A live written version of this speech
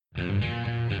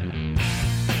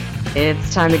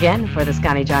It's time again for the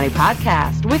Scotty Johnny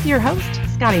podcast with your host,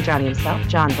 Scotty Johnny himself,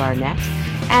 John Barnett,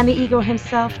 and the ego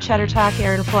himself, Cheddar Talk,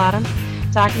 Aaron Flottam,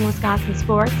 talking Wisconsin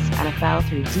sports, NFL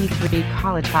through D3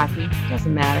 college hockey,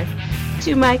 doesn't matter.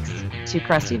 2 mics, 2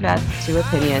 crusty vets, 2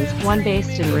 opinions, one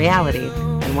based in reality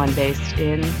and one based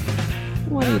in,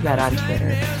 what do you bet on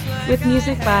Twitter? With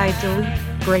music by Delete,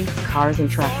 Grace, Cars, and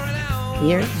Trucks.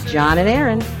 Here's John and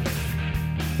Aaron.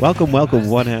 Welcome,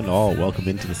 one and all. Welcome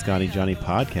into the Scotty Johnny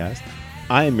podcast.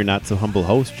 I am your not-so-humble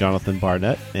host, Jonathan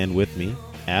Barnett, and with me,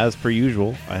 as per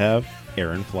usual, I have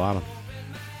Aaron Flottam.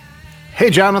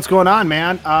 Hey, John, what's going on,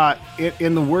 man?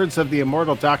 In the words of the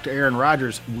immortal Dr. Aaron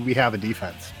Rodgers, we have a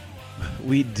defense.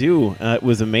 We do. It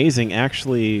was amazing.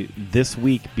 Actually, this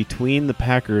week, between the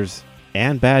Packers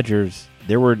and Badgers,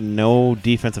 there were no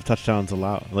defensive touchdowns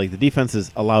allowed. Like, the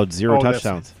defenses allowed 0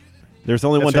 touchdowns. There's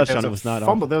only one touchdown. It was not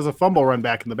fumble. There was a fumble run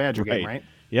back in the Badger game, right?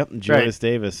 Yep. Jonas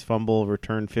Davis fumble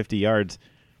returned 50 yards.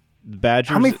 The Badgers.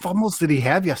 How many fumbles did he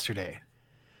have yesterday?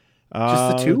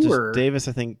 Just the 2, or Davis?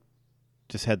 I think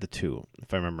just had the 2,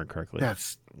 if I remember correctly.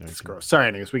 That's gross. Sorry,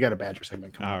 anyways, we got a Badger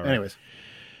segment coming. Right. Anyways,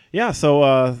 yeah.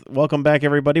 So welcome back,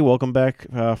 everybody. Welcome back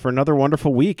for another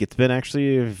wonderful week. It's been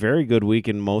actually a very good week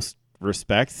in most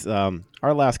respects.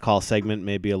 Our last call segment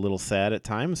may be a little sad at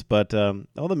times, but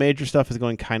all the major stuff is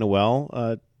going kind of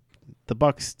well. The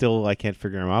Bucs still, I can't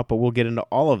figure them out, but we'll get into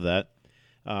all of that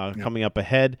coming up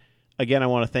ahead. Again, I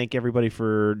want to thank everybody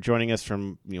for joining us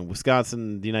from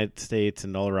Wisconsin, the United States,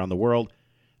 and all around the world.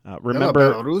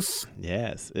 Remember, Belarus.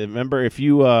 Yes. Remember, if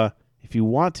you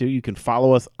want to, you can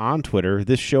follow us on Twitter.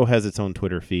 This show has its own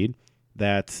Twitter feed.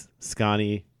 That's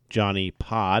Scotty Johnny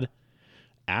Pod.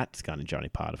 At Scotty Johnny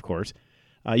Pod, of course.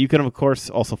 You can, of course,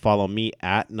 also follow me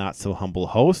at Not So Humble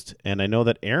Host, and I know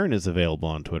that Aaron is available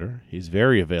on Twitter. He's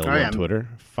very available on Twitter.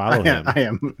 Follow him. I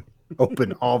am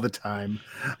open all the time.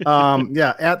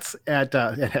 At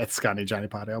Scotty Johnny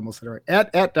Pod. I almost said it right.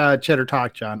 At Cheddar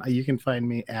Talk, John. You can find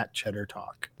me at Cheddar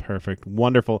Talk. Perfect.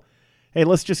 Wonderful. Hey,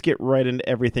 let's just get right into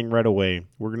everything right away.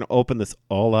 We're going to open this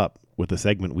all up with a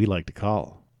segment we like to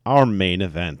call our main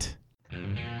event.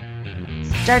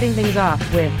 Starting things off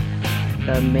with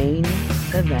the main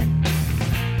event.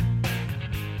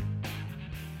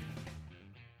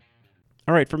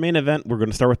 All right, for main event, we're going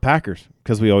to start with Packers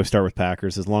because we always start with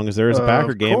Packers as long as there is a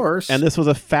Packer game. Course. And this was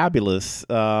a fabulous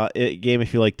game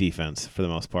if you like defense for the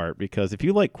most part, because if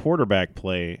you like quarterback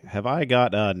play, have I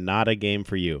got not a game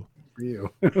for you?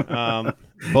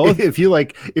 Both. If you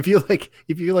like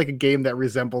a game that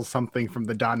resembles something from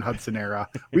the Don Hudson era,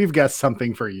 we've got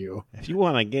something for you. If you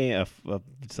want a game,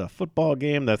 it's a football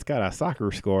game that's got a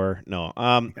soccer score. No,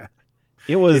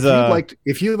 it was.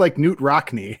 If you like Newt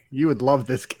Rockne, you would love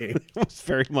this game. It was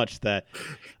very much that.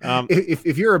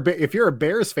 If you're a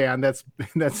Bears fan, that's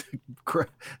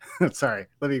sorry.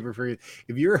 Let me refer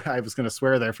you. I was going to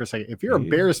swear there for a second. If you're a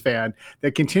Bears fan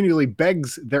that continually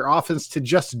begs their offense to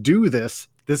just do this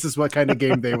is what kind of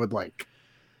game they would like.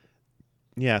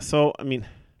 Yeah. So I mean,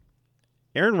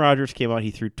 Aaron Rodgers came out.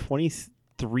 He threw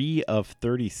 23 of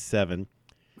 37.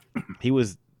 He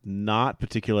was not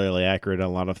particularly accurate on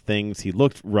a lot of things. He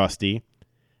looked rusty.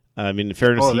 I mean, in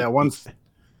fairness,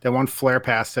 that one flare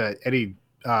pass to Eddie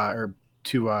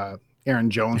to Aaron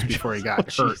Jones before he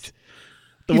got hurt.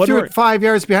 He threw it 5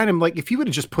 yards behind him. Like, if he would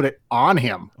have just put it on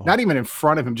him, not even in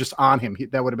front of him, just on him,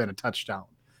 that would have been a touchdown.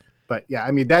 But yeah,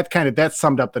 I mean, that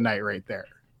summed up the night right there.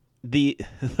 The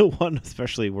one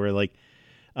especially where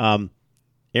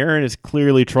Aaron is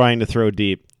clearly trying to throw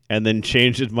deep, and then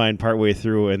changed his mind partway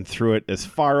through and threw it as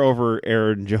far over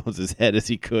Aaron Jones's head as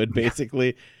he could,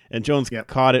 basically. And Jones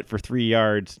caught it for 3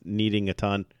 yards, needing a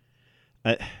ton.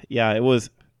 It was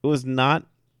not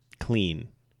clean.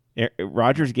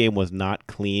 Rodgers' game was not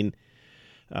clean.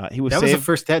 He was. That was the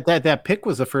first that pick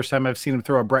was the first time I've seen him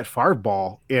throw a Brett Favre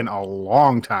ball in a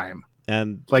long time.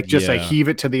 And heave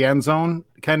it to the end zone,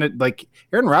 kind of like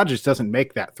Aaron Rodgers doesn't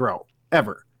make that throw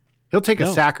ever. He'll take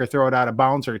a sack or throw it out of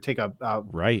bounds or take a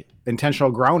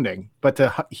intentional grounding. But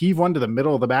to heave one to the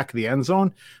middle of the back of the end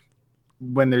zone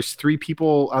when there's 3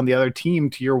 people on the other team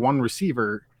to your one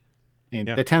receiver,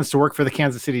 that tends to work for the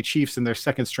Kansas City Chiefs and their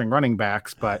second string running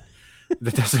backs, but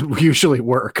that doesn't usually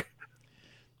work.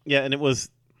 Yeah, and it was,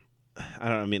 I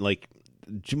don't know, I mean, like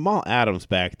Jamal Adams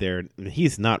back there,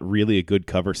 he's not really a good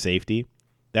cover safety.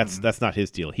 That's not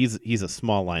his deal. He's a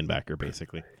small linebacker,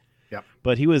 basically. Yep.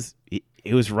 But he was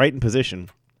right in position,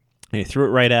 and he threw it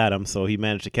right at him, so he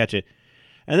managed to catch it.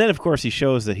 And then, of course, he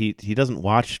shows that he doesn't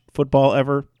watch football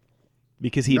ever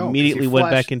because he immediately went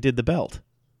back and did the belt.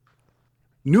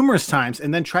 Numerous times,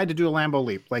 and then tried to do a Lambeau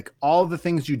leap. Like, all the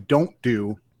things you don't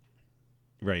do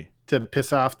right to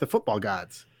piss off the football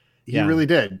gods. He really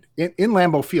did in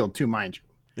Lambeau Field too, mind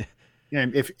you.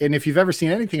 And if you've ever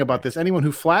seen anything about this, anyone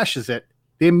who flashes it,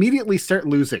 they immediately start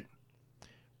losing.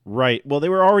 Right. Well, they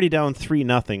were already down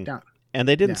 3-0, and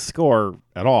they didn't score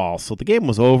at all. So the game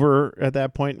was over at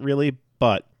that point, really.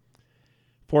 But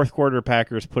fourth quarter,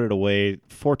 Packers put it away.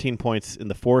 14 points in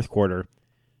the fourth quarter.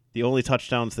 The only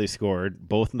touchdowns they scored,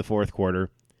 both in the fourth quarter.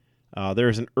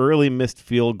 There's an early missed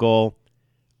field goal.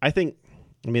 I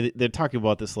mean, they're talking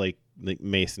about this like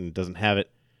Mason doesn't have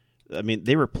it. I mean,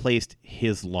 they replaced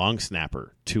his long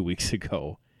snapper 2 weeks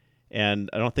ago, and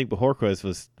I don't think Bojorquez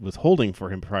was holding for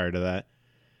him prior to that.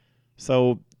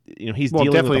 So, he's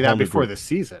dealing definitely with that before the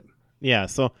season. Yeah,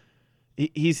 so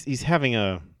he's having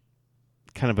a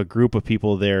kind of a group of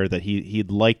people there that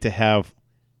he'd like to have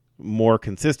more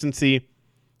consistency,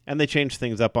 and they changed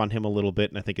things up on him a little bit,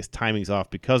 and I think his timing's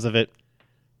off because of it.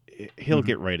 He'll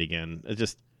get right again. It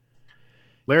just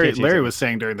Larry was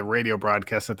saying during the radio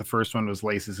broadcast that the first one was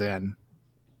laces in.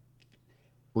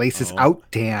 Laces out,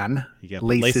 Dan.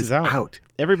 Laces out.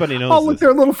 Everybody knows. Oh, look,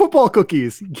 they're little football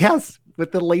cookies. Yes,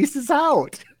 but the laces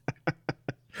out.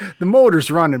 The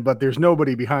motor's running, but there's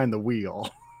nobody behind the wheel.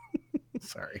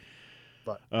 Sorry,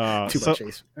 but too much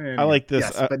chase. I like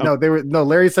this. Yes, but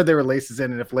Larry said they were laces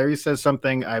in, and if Larry says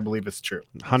something, I believe it's true.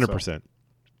 100%.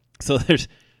 So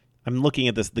I'm looking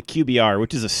at this, the QBR,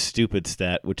 which is a stupid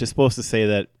stat, which is supposed to say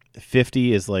that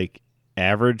 50 is like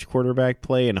average quarterback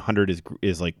play and 100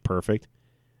 is like perfect.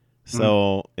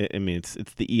 So, I mean, it's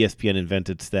the ESPN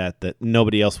invented stat that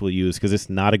nobody else will use because it's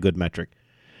not a good metric.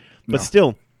 But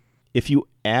still, if you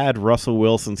add Russell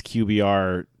Wilson's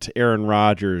QBR to Aaron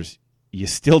Rodgers, you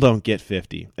still don't get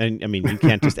 50. And, I mean, you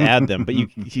can't just add them, but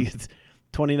it's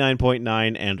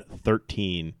 29.9 and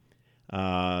 13.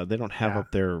 They don't have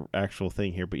up their actual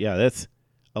thing here, but that's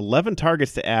 11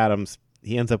 targets to Adams.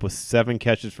 He ends up with 7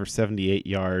 catches for 78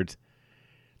 yards.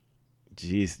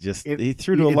 Jeez, he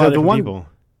threw to a lot of people.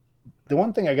 The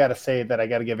one thing I got to say that I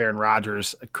got to give Aaron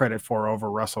Rodgers credit for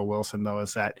over Russell Wilson, though,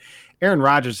 is that Aaron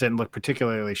Rodgers didn't look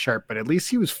particularly sharp, but at least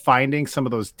he was finding some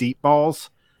of those deep balls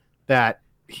that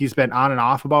he's been on and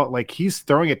off about. Like, he's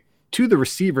throwing it to the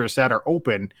receivers that are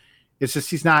open. It's just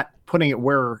he's not putting it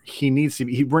where he needs to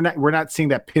be. We're not seeing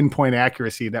that pinpoint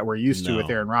accuracy that we're used to with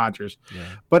Aaron Rodgers. Yeah.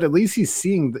 But at least he's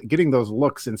getting those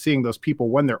looks and seeing those people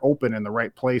when they're open in the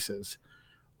right places.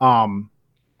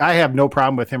 I have no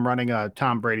problem with him running a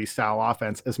Tom Brady style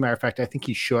offense. As a matter of fact, I think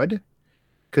he should,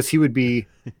 because he would be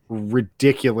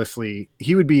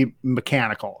he would be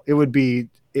mechanical. It'd be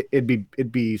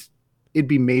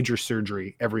major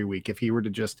surgery every week if he were to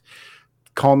just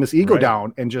calm his ego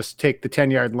down and just take the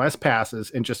 10-yard and less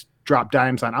passes and just drop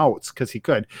dimes on outs, because he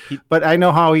could. But I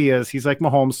know how he is. He's like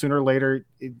Mahomes. Sooner or later,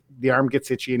 the arm gets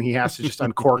itchy and he has to just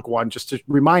uncork one just to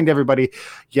remind everybody,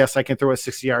 yes, I can throw it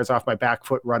 60 yards off my back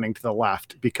foot running to the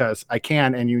left because I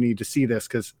can, and you need to see this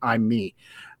because I'm me.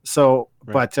 So,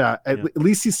 but at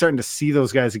least he's starting to see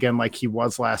those guys again like he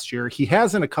was last year. He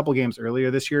has in a couple games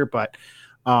earlier this year, but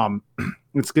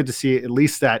it's good to see at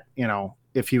least that,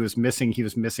 if he was missing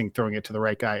throwing it to the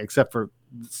right guy, except for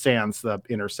Sands, the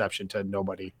interception to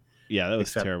nobody. Yeah, that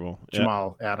was terrible.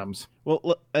 Jamal Adams.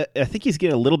 Well, I think he's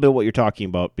getting a little bit of what you're talking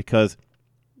about, because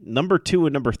number 2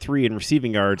 and number 3 in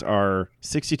receiving yards are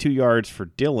 62 yards for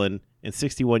Dillon and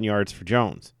 61 yards for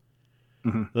Jones.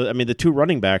 Mm-hmm. I mean, the 2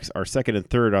 running backs are second and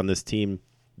third on this team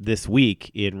this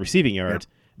week in receiving yards.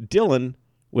 Yep. Dillon,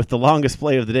 with the longest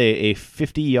play of the day, a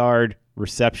 50-yard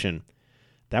reception.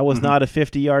 That was not a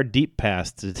 50-yard deep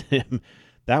pass to him.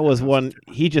 That was one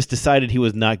he just decided he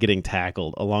was not getting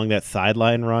tackled along that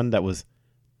sideline run. That was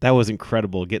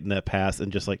incredible, getting that pass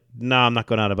and just like, no, I'm not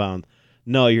going out of bounds.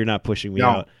 No, you're not pushing me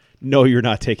out. No, you're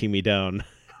not taking me down.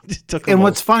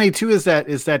 What's funny too is that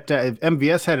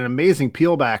MVS had an amazing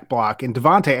peel back block, and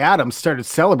Devontae Adams started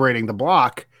celebrating the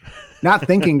block, not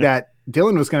thinking that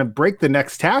Dillon was going to break the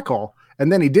next tackle,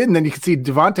 and then he did, and then you could see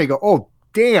Devontae go, "Oh,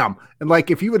 damn!" And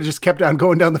like, if he would have just kept on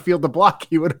going down the field to block,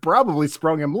 he would have probably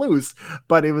sprung him loose.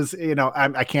 But it was,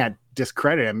 I can't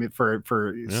discredit him for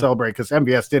celebrating, because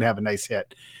MVS did have a nice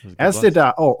hit, as did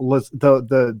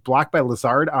the block by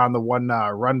Lazard on the one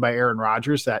run by Aaron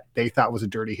Rodgers that they thought was a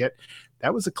dirty hit.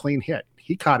 That was a clean hit.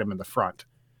 He caught him in the front.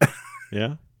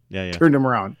 Yeah. Turned him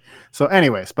around. So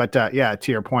anyways, but to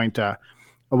your point,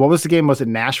 what was the game? Was it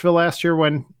Nashville last year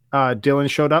when Dillon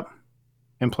showed up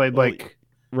and played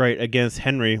right, against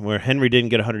Henry, where Henry didn't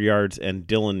get 100 yards and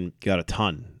Dillon got a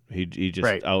ton. He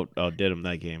just outdid him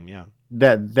that game. Yeah.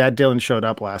 That Dillon showed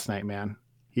up last night, man.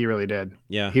 He really did.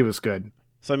 Yeah. He was good.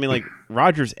 So I mean, like,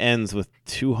 Rodgers ends with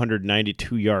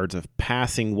 292 yards of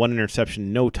passing, 1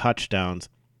 interception, no touchdowns.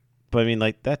 But I mean,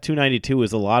 like that 292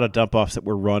 is a lot of dump offs that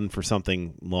were run for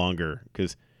something longer.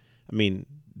 Because, I mean,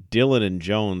 Dillon and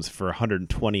Jones for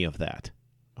 120 of that,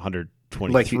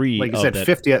 123. Like you said,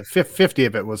 50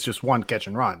 of it was just one catch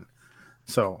and run.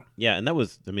 So yeah, and that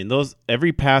was, I mean,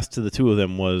 every pass to the two of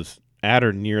them was at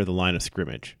or near the line of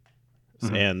scrimmage,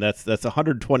 and that's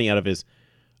 120 out of his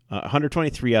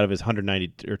 123 out of his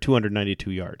 190 or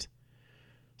 292 yards.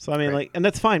 So I mean, and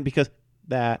that's fine because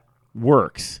that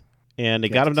works, and they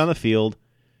got him down the field,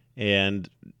 and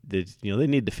they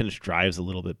need to finish drives a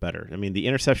little bit better. I mean, the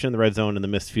interception in the red zone and the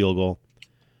missed field goal,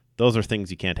 those are things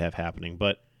you can't have happening.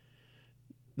 But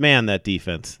man, that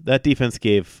defense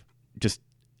gave just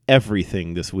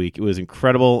everything this week. It was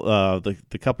incredible.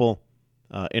 The couple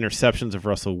interceptions of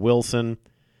Russell Wilson.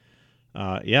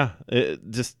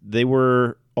 They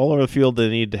were all over the field. They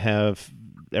need to have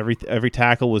every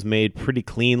tackle was made pretty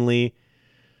cleanly.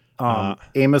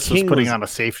 Amos was putting on a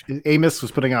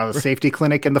safety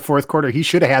clinic in the fourth quarter. He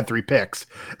should have had 3 picks.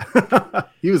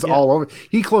 He was all over.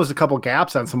 He closed a couple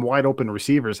gaps on some wide open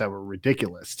receivers that were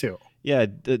ridiculous too. Yeah,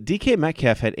 DK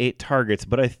Metcalf had 8 targets,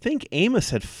 but I think Amos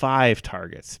had 5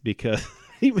 targets because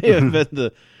he may have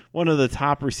been one of the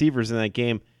top receivers in that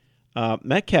game.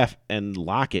 Metcalf and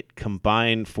Lockett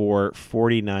combined for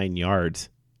 49 yards.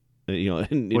 You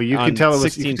can tell it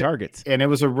was 16 targets, and it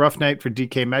was a rough night for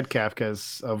DK Metcalf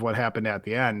because of what happened at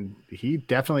the end. He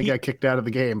definitely got kicked out of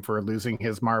the game for losing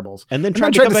his marbles, and then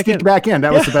tried to sneak back in.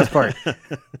 That was the best part.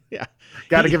 Yeah,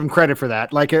 got to give him credit for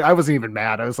that. Like I wasn't even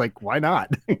mad. I was like, why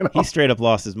not? He straight up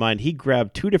lost his mind. He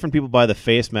grabbed 2 different people by the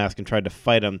face mask and tried to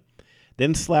fight them,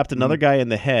 then slapped another guy in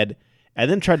the head,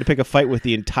 and then tried to pick a fight with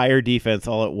the entire defense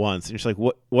all at once. And you're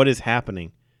like, what is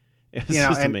happening? It was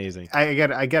just amazing. I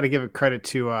got to give it credit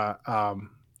to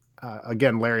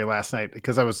again Larry last night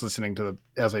because I was listening to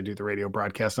as I do the radio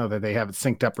broadcast. Now that they have it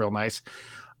synced up real nice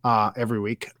every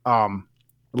week.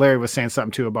 Larry was saying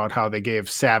something too about how they gave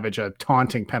Savage a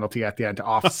taunting penalty at the end to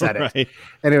offset it,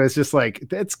 and it was just like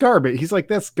that's garbage. He's like,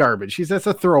 that's garbage. That's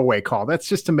a throwaway call. That's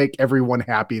just to make everyone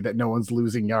happy that no one's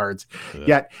losing yards. Yeah.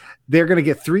 Yet they're going to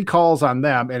get 3 calls on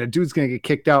them, and a dude's going to get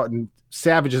kicked out and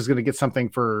Savage is going to get something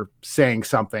for saying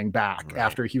something back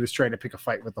after he was trying to pick a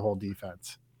fight with the whole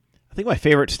defense. I think my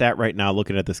favorite stat right now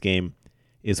looking at this game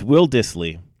is Will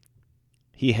Dissly.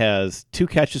 He has 2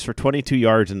 catches for 22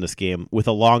 yards in this game with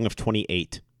a long of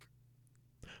 28.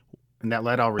 And that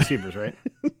led all receivers, right?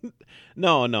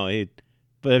 No.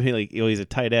 But I mean, he's a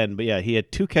tight end. But yeah, he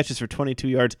had 2 catches for 22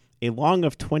 yards, a long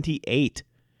of 28.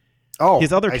 Oh,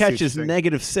 his other catch is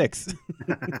 -6.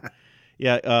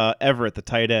 Yeah, Everett, the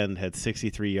tight end, had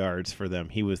 63 yards for them.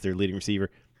 He was their leading receiver.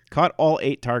 Caught all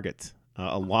 8 targets,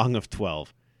 a long of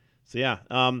 12. So, yeah,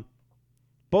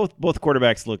 both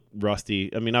quarterbacks look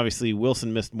rusty. I mean, obviously,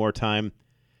 Wilson missed more time.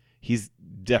 He's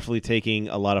definitely taking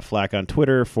a lot of flack on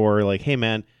Twitter for, like, hey,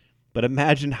 man, but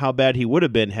imagine how bad he would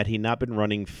have been had he not been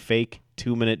running fake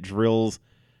 2-minute drills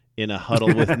in a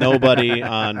huddle with nobody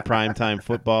on primetime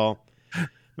football.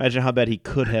 Imagine how bad he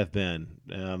could have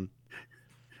been.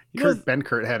 Kurt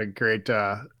Benkert had a great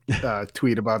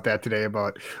tweet about that today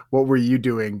about what were you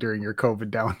doing during your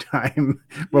COVID downtime?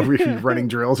 What were you running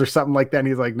drills or something like that? And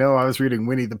he's like, no, I was reading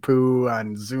Winnie the Pooh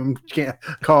on Zoom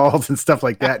calls and stuff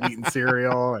like that, and eating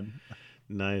cereal. And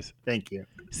nice. Thank you.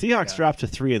 Seahawks dropped to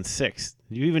 3-6.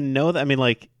 Do you even know that? I mean,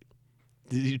 like,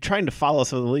 you're trying to follow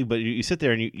some of the league, but you sit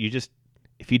there and you just,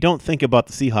 if you don't think about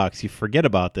the Seahawks, you forget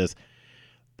about this.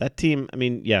 That team, I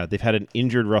mean, yeah, they've had an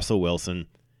injured Russell Wilson.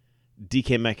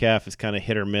 DK Metcalf is kind of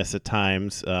hit or miss at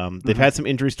times. They've had some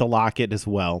injuries to Lockett as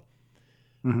well.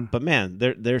 But man,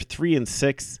 they're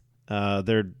 3-6.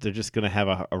 They're just going to have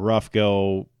a rough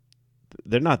go.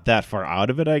 They're not that far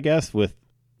out of it, I guess, with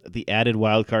the added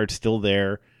wild card still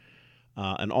there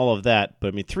and all of that. But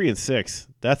I mean, 3-6.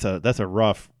 That's a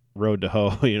rough road to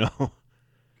hoe, you know.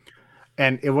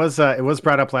 And it was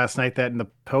brought up last night that in the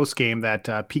post game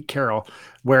that Pete Carroll,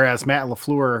 whereas Matt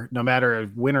LaFleur, no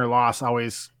matter win or loss,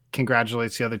 always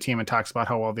congratulates the other team and talks about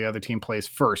how well the other team plays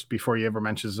first before he ever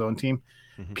mentions his own team.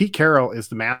 Pete Carroll is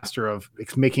the master of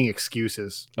making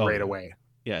excuses right away.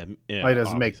 Yeah. He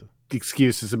doesn't make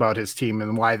excuses about his team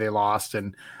and why they lost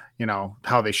and, you know,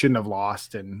 how they shouldn't have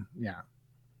lost. And yeah.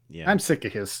 I'm sick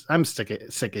of his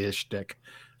shtick.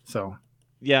 So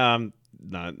yeah, I'm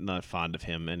not fond of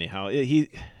him anyhow.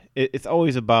 It's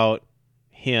always about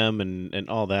him and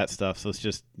all that stuff. So it's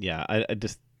just,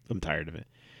 I'm tired of it.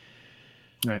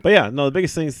 Right. But yeah, no, the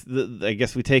biggest things I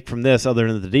guess we take from this,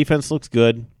 other than the defense looks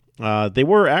good, they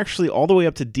were actually all the way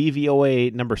up to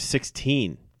DVOA number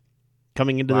 16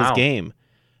 coming into this game.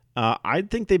 I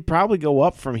think they'd probably go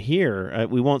up from here.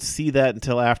 We won't see that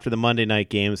until after the Monday night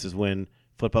games is when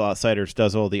Football Outsiders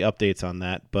does all the updates on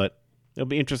that, but it'll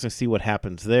be interesting to see what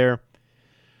happens there.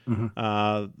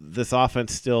 This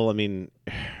offense still, I mean,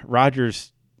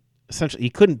 Rodgers, essentially, he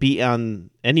couldn't be on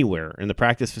anywhere in the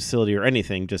practice facility or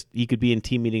anything. Just he could be in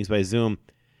team meetings by Zoom.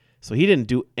 So he didn't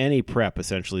do any prep,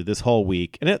 essentially, this whole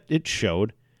week, and it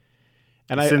showed.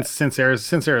 And since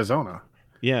Arizona.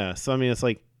 Yeah, so, I mean, it's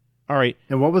like, all right.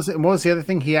 And what was the other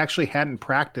thing? He actually hadn't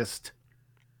practiced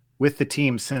with the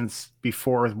team since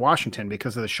before Washington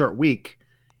because of the short week.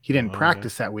 He didn't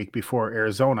practice that week before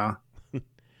Arizona.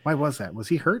 Why was that? Was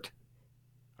he hurt?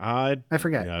 I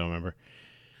forget. Yeah, I don't remember.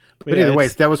 But either way,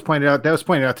 that was pointed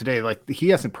out today. Like, he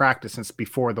hasn't practiced since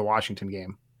before the Washington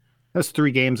game. That was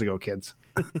 3 games ago, kids.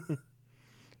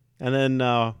 And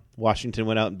then Washington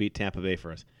went out and beat Tampa Bay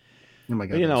for us. Oh my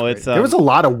God! You know, it's there was a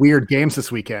lot of weird games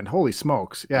this weekend. Holy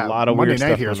smokes! Yeah, a lot of Monday weird night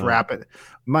stuff here is going on. rapid.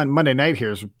 Monday night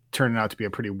here is turning out to be a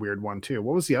pretty weird one too.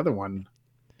 What was the other one?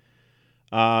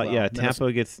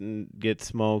 Tampa gets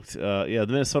smoked. The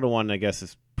Minnesota one, I guess,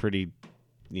 is pretty,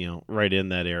 right in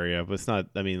that area, but it's not.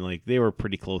 I mean, like, they were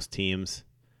pretty close teams.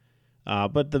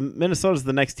 But the Minnesota's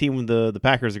the next team the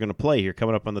Packers are going to play here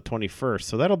coming up on the 21st.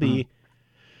 So that'll be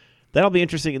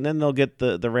interesting. And then they'll get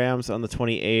the Rams on the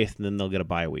 28th, and then they'll get a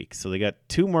bye week. So they got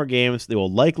 2 more games. They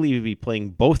will likely be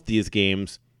playing both these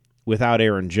games without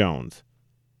Aaron Jones.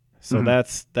 So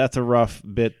that's a rough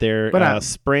bit there. But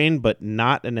sprain, but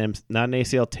not an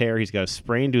ACL tear. He's got a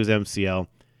sprain to his MCL.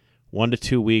 1 to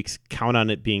 2 weeks. Count on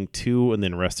it being 2, and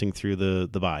then resting through the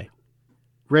bye.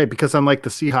 Right, because unlike the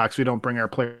Seahawks, we don't bring our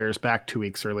players back 2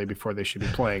 weeks early before they should be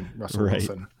playing Russell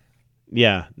Wilson.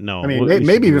 Yeah, no. I mean,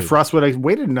 maybe if Russ would have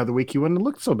waited another week, he wouldn't have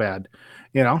looked so bad,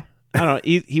 I don't know.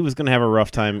 He was going to have a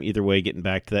rough time either way getting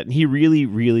back to that. And he really,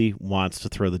 really wants to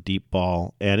throw the deep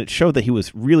ball. And it showed that he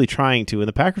was really trying to. And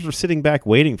the Packers were sitting back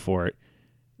waiting for it.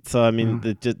 So, I mean,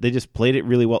 they just played it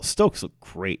really well. Stokes looked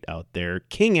great out there.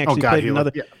 King actually played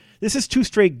another. This is 2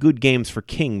 straight good games for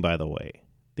King, by the way.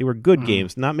 They were good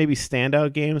games, not maybe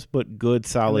standout games, but good,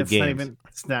 solid games.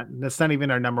 That's not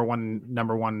even our number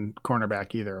one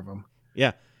cornerback, either of them.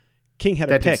 Yeah, King had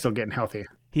a pick. That dude's still getting healthy.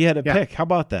 He had a pick. How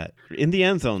about that? In the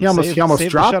end zone. He almost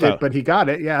dropped it, but he got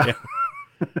it. Yeah.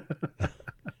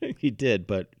 He did,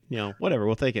 but whatever.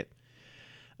 We'll take it.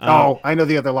 I know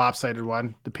the other lopsided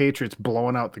one. The Patriots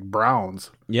blowing out the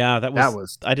Browns. Yeah, that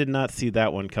was. I did not see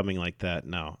that one coming like that.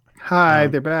 No. Hi,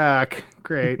 they're back.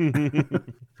 Great.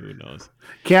 Who knows?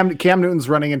 Cam Newton's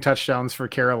running in touchdowns for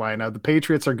Carolina. The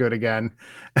Patriots are good again.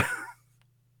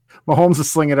 Mahomes is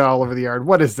slinging it all over the yard.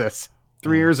 What is this?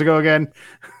 3 years ago again?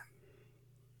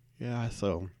 Yeah,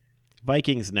 so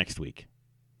Vikings next week.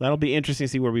 That'll be interesting to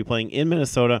see where we're playing in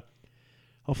Minnesota.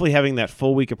 Hopefully having that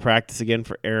full week of practice again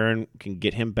for Aaron can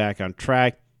get him back on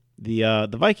track. The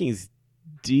Vikings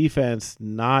defense,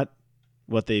 not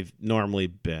what they've normally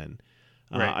been.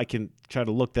 Right. I can try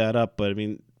to look that up, but I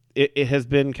mean, it has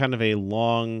been kind of a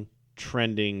long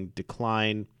trending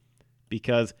decline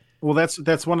because. Well,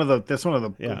 that's one of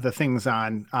the things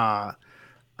on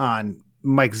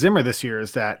Mike Zimmer this year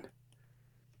is that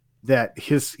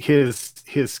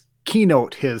his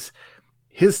keynote,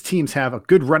 his teams have a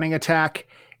good running attack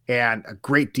and a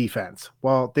great defense.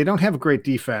 Well, they don't have a great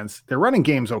defense. Their running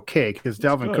game's okay because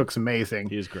Dalvin Cook's amazing.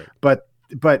 He is great. But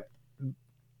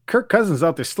Kirk Cousins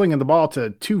out there slinging the ball to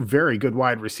 2 very good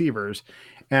wide receivers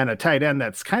and a tight end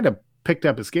that's kind of picked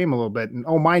up his game a little bit. And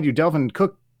mind you, Dalvin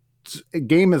Cook's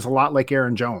game is a lot like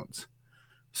Aaron Jones.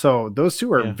 So those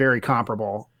 2 are very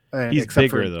comparable. He's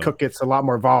except bigger, for though. Cook gets a lot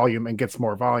more volume and gets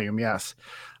more volume, yes.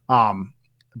 I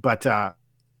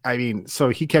mean, so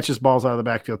he catches balls out of the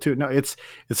backfield too. No, it's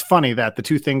funny that the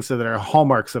 2 things that are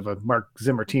hallmarks of a Mark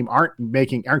Zimmer team aren't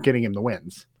getting him the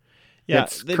wins. Yeah,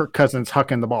 it's Kirk Cousins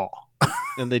hucking the ball.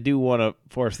 And they do want to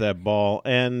force that ball,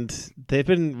 and they've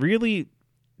been really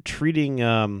treating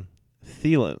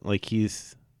Thielen like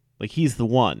he's the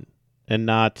one, and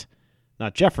not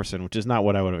Jefferson, which is not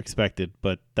what I would have expected,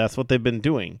 but that's what they've been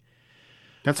doing.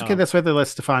 That's okay. That's why they let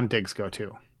Stephon Diggs go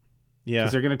too. Yeah,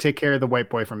 because they're going to take care of the white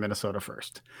boy from Minnesota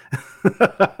first.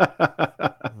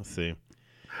 Let's see.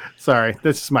 Sorry,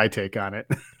 that's just my take on it.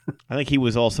 I think he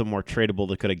was also more tradable.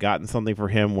 They could have gotten something for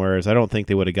him, whereas I don't think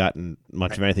they would have gotten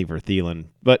much of anything for Thielen.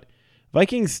 But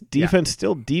Vikings defense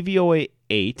still DVOA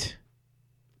 8,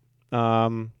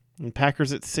 and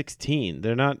Packers at 16.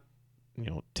 They're not,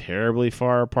 terribly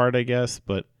far apart, I guess,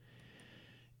 but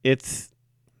it's,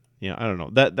 I don't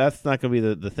know. That's not going to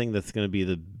be the thing that's going to be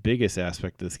the biggest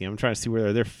aspect of this game. I'm trying to see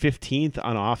where they're 15th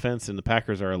on offense, and the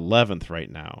Packers are 11th right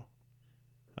now.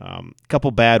 A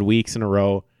couple bad weeks in a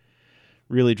row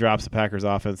really drops the Packers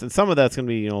offense. And some of that's going to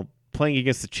be, playing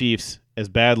against the Chiefs as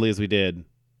badly as we did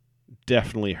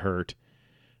definitely hurt.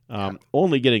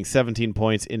 Only getting 17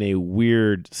 points in a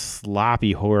weird,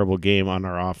 sloppy, horrible game on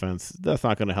our offense. That's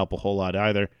not going to help a whole lot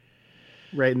either.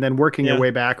 Right, and then working your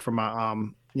way back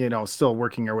from still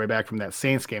working your way back from that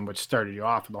Saints game, which started you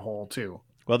off in the hole too.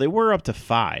 Well, they were up to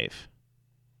 5,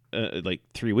 like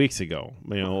 3 weeks ago,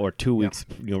 or 2 weeks,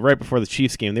 right before the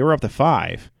Chiefs game. They were up to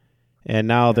 5, and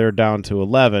now they're down to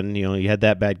 11. You had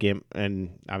that bad game,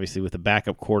 and obviously with the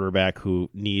backup quarterback who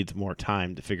needs more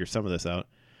time to figure some of this out.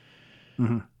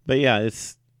 Mm-hmm. But yeah,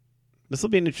 this will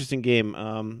be an interesting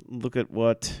game. Look at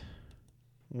what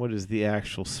is the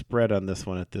actual spread on this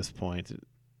one at this point.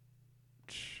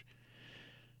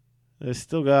 They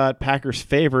still got Packers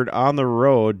favored on the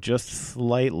road just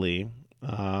slightly.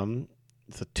 It's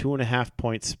a 2.5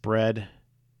 point spread.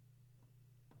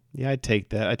 Yeah, I'd take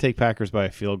that. I'd take Packers by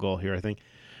a field goal here. I think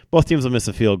both teams will miss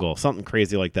a field goal. Something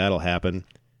crazy like that'll happen.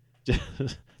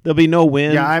 There'll be no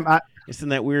win. Yeah, it's in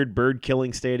that weird bird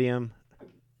killing stadium.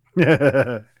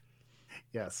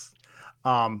 Yes.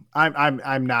 I'm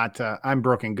not I'm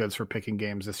broken goods for picking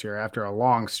games this year after a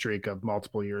long streak of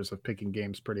multiple years of picking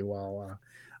games pretty well.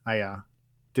 I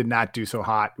did not do so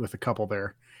hot with a couple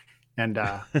there. And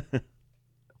it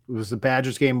was the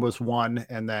Badgers game was one,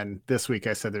 and then this week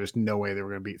I said there's no way they were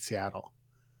going to beat Seattle.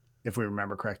 If we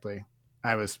remember correctly.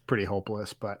 I was pretty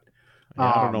hopeless, but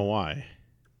I don't know why.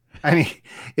 I mean,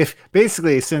 if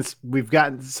basically since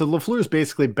LaFleur's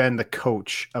basically been the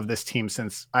coach of this team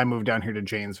since I moved down here to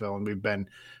Janesville, and we've been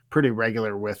pretty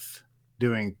regular with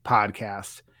doing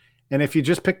podcasts. And if you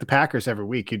just pick the Packers every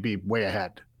week, you'd be way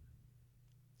ahead.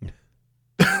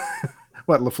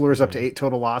 What, LaFleur's up to 8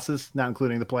 total losses, not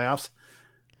including the playoffs?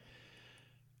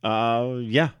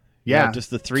 Yeah, just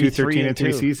the 3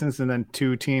 seasons, and then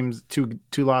two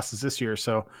losses this year.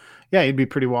 So yeah, he'd be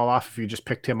pretty well off if you just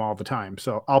picked him all the time.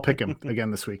 So I'll pick him again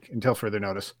this week until further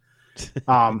notice.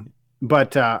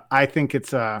 But I think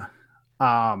it's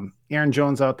Aaron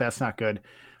Jones out. That's not good.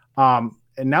 And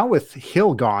now with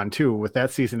Hill gone too, with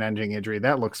that season-ending injury,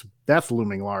 that's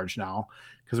looming large now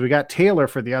because we got Taylor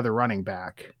for the other running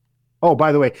back. Oh,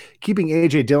 by the way, keeping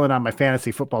AJ Dillon on my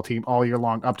fantasy football team all year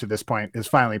long up to this point is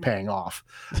finally paying off.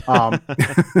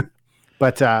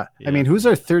 But I mean, who's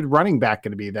our third running back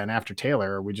going to be then after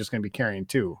Taylor? Or are we just going to be carrying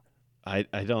 2? I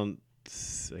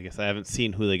guess I haven't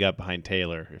seen who they got behind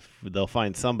Taylor. If they'll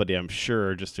find somebody, I'm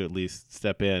sure, just to at least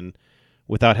step in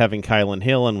without having Kylan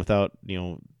Hill and without,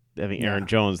 having Aaron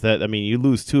Jones. You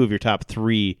lose 2 of your top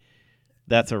 3.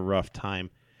 That's a rough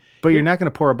time. But you're not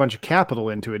going to pour a bunch of capital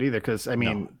into it either because,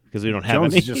 because we don't have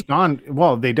Jones any. Is just gone.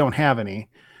 Well, they don't have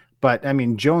any. But,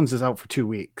 Jones is out for 2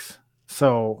 weeks.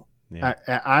 So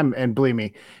and believe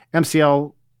me,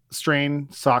 MCL strain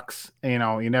sucks.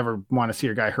 You never want to see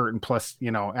your guy hurt. And plus,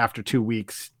 after 2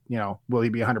 weeks, will he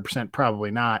be 100%? Probably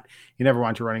not. You never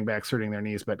want your running backs hurting their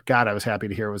knees. But, God, I was happy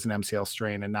to hear it was an MCL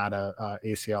strain and not a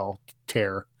ACL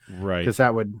tear. Right. Because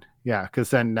that would, because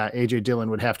then A.J.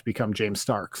 Dillon would have to become James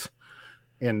Starks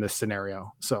in this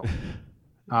scenario. So,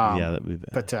 that'd be bad.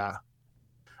 But,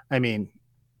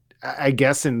 I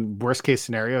guess in worst case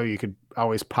scenario, you could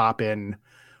always pop in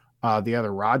the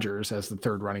other Rodgers as the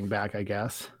third running back, I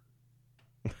guess.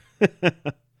 You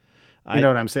know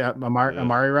what I'm saying?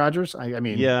 Amari Rodgers.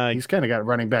 He's kind of got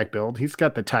running back build. He's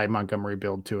got the Ty Montgomery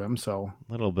build to him. So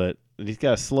a little bit. He's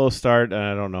got a slow start. And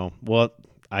I don't know. Well,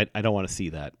 I don't want to see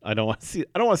that. I don't want to see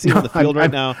him on the field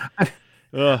right now.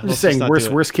 I'm just saying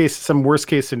worst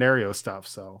case scenario stuff.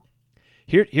 So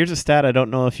here's a stat I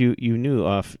don't know if you knew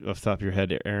off the top of your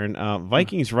head, Aaron.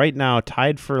 Vikings right now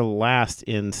tied for last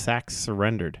in sacks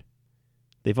surrendered.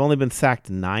 They've only been sacked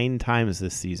 9 times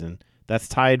this season. That's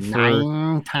tied for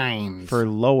 9 times for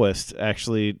lowest.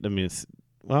 Actually, let me see.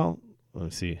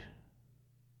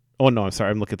 Oh no, I'm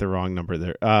sorry. I'm looking at the wrong number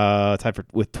there. Tied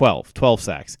with 12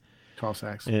 sacks. 12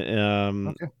 sacks.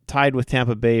 Okay. Tied with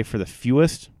Tampa Bay for the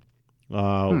fewest.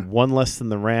 1 less than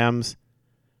the Rams.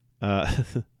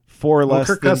 4 less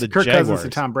than the Kirk Jaguars. Cousins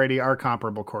and Tom Brady are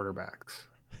comparable quarterbacks.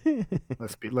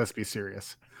 Let's be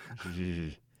serious.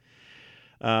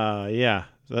 Yeah.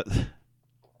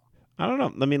 I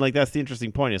don't know. That's the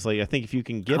interesting point. It's I think if you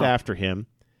can get after him,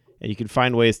 and you can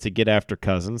find ways to get after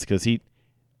Cousins, because he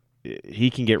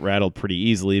can get rattled pretty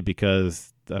easily.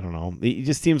 Because I don't know, he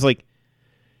just seems like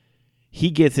he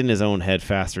gets in his own head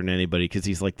faster than anybody because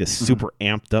he's like this super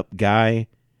amped up guy.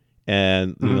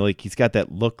 And he's got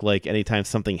that look like anytime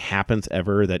something happens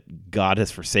ever that God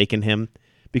has forsaken him,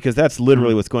 because that's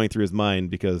literally what's going through his mind,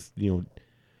 because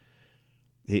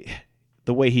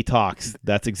the way he talks,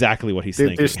 that's exactly what he's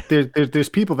thinking. There's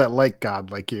people that like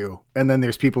God like you, and then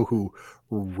there's people who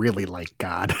really like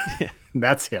God.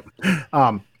 That's him.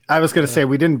 I was going to say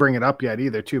we didn't bring it up yet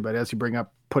either, too. But as you bring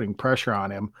up putting pressure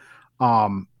on him,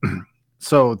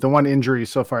 so the one injury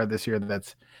so far this year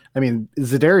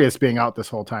Zadarius being out this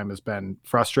whole time has been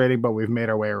frustrating, but we've made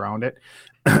our way around it.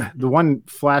 The one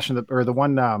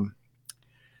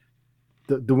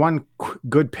the one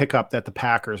good pickup that the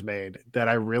Packers made that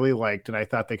I really liked, and I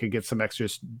thought they could get some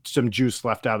juice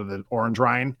left out of the orange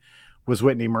rind, was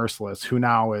Whitney Mercilus, who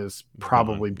now is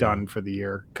probably done for the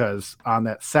year, because on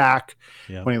that sack,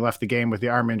 when he left the game with the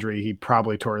arm injury, he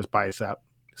probably tore his bicep.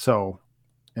 So,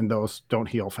 and those don't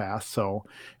heal fast. So,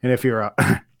 and if you're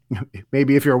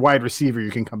maybe if you're a wide receiver,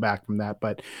 you can come back from that.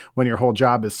 But when your whole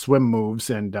job is swim moves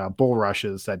and bull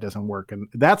rushes, that doesn't work. And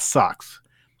that sucks,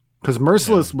 because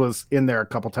Mercilus was in there a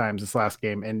couple times this last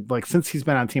game. And like, since he's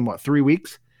been on team, 3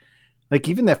 weeks? Like,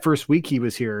 even that first week he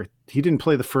was here, he didn't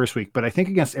play the first week, but I think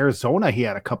against Arizona, he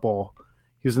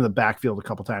was in the backfield a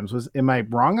couple times. Am I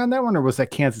wrong on that one? Or was that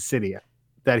Kansas City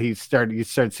that you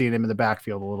started seeing him in the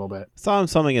backfield a little bit? Saw him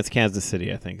something against Kansas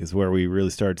City, I think, is where we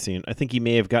really started seeing. I think he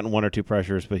may have gotten 1 or 2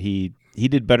 pressures, but he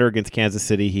did better against Kansas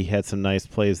City. He had some nice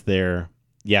plays there.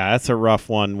 Yeah, that's a rough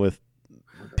one, with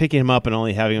picking him up and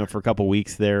only having him for a couple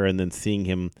weeks there, and then seeing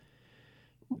him.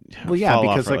 Well, yeah,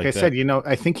 because like I said,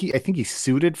 I think he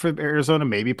suited for Arizona,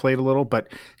 maybe played a little, but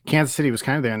Kansas City was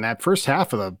kind of there in that first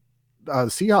half of the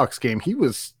Seahawks game. He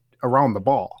was around the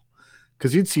ball,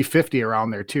 because you'd see 50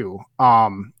 around there too.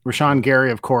 Rashawn Gary,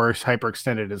 of course,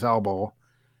 hyperextended his elbow,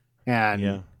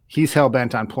 and he's hell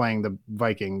bent on playing the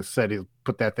Vikings. Said he'll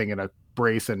put that thing in a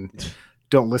brace and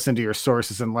don't listen to your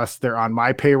sources unless they're on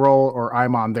my payroll or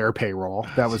I'm on their payroll.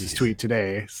 That was his tweet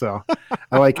today. So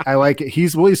I like it.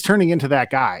 He's turning into that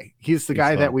guy. He's the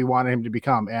guy that we wanted him to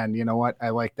become. And you know what?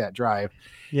 I like that drive.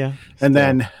 Yeah. And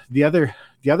then the other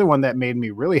one that made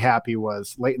me really happy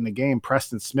was late in the game,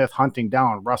 Preston Smith hunting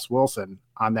down Russ Wilson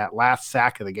on that last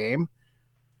sack of the game.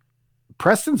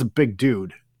 Preston's a big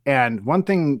dude. And one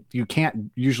thing you can't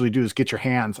usually do is get your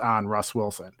hands on Russ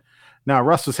Wilson. Now,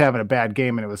 Russ was having a bad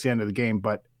game, and it was the end of the game,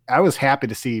 but I was happy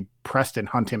to see Preston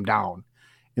hunt him down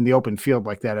in the open field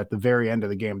like that at the very end of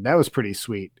the game. That was pretty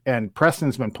sweet. And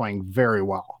Preston's been playing very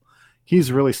well.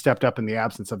 He's really stepped up in the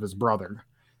absence of his brother.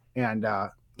 And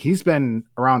he's been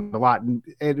around a lot.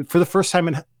 And for the first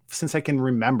time since I can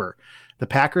remember, the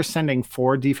Packers sending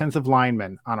 4 defensive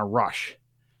linemen on a rush.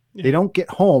 Yeah. They don't get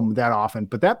home that often,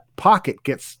 but that pocket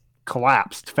gets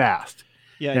collapsed fast.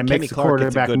 Yeah, and makes the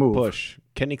quarterback move. Push.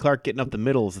 Kenny Clark getting up the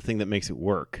middle is the thing that makes it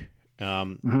work.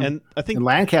 And I think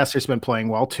Lancaster's been playing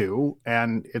well too,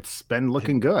 and it's been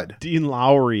looking good. Dean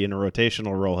Lowry in a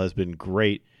rotational role has been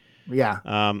great. Yeah.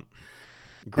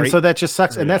 Great. And so that just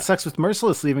sucks. And that sucks with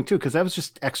Mercilus leaving too, because that was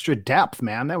just extra depth,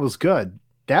 man. That was good.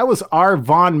 That was our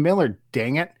Von Miller,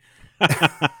 dang it.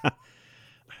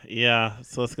 Yeah,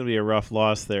 so it's going to be a rough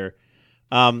loss there.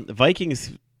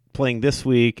 Vikings playing this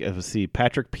week, let's see,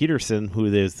 Patrick Peterson,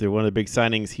 they're one of the big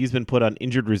signings. He's been put on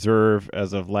injured reserve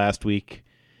as of last week.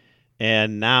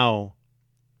 And now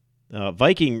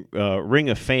Viking Ring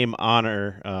of Fame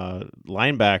honor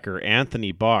linebacker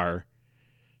Anthony Barr,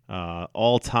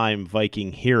 all-time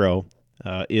Viking hero,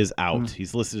 is out.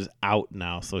 He's listed as out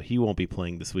now, so he won't be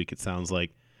playing this week, it sounds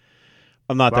like.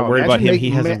 I'm not that worried about him. He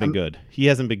hasn't been good. He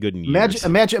hasn't been good in years.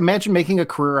 Imagine making a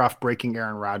career off breaking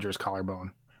Aaron Rodgers'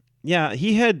 collarbone. Yeah,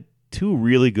 he had 2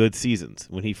 really good seasons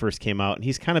when he first came out, and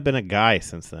he's kind of been a guy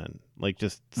since then, like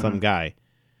just some guy.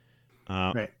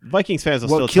 Right. Vikings fans will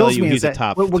still tell you he's a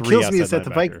top 3 outside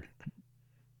linebacker.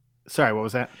 Sorry, what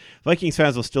was that? Vikings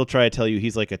fans will still try to tell you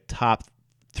he's like a top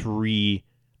 3,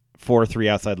 4-3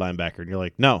 outside linebacker, and you're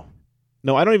like, no,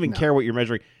 I don't even care what you're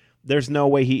measuring. There's no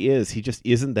way he is. He just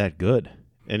isn't that good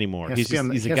anymor. He's a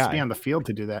guy. He has to be on the field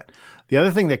to do that. The other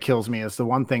thing that kills me is the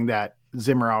one thing that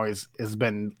Zimmer always has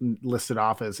been listed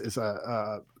off as is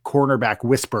a cornerback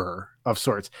whisperer of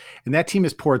sorts, and that team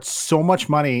has poured so much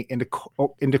money into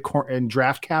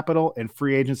draft capital and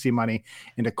free agency money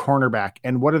into cornerback.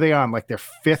 And what are they on? Like their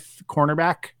 5th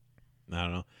cornerback? I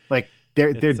don't know. Like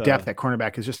their depth at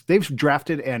cornerback is just, they've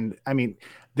drafted, and I mean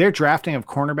their drafting of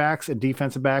cornerbacks and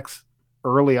defensive backs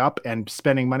early up and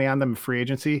spending money on them in free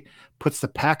agency puts the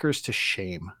Packers to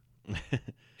shame.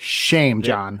 Shame,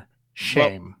 John.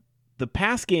 Shame. Well, the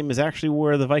pass game is actually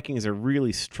where the Vikings are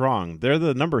really strong. They're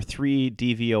the number 3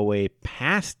 DVOA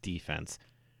pass defense.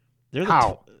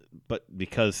 How?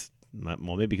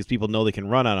 Maybe because people know they can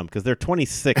run on them, because they're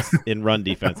 26th in run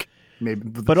defense. Maybe,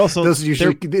 but also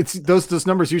those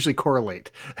numbers usually correlate.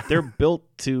 They're built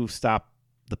to stop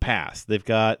the pass. They've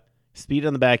got speed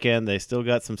on the back end. They still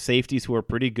got some safeties who are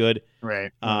pretty good.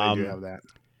 Right. They do have that.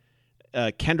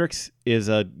 Kendricks is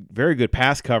a very good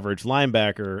pass coverage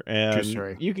linebacker,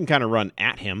 and you can kind of run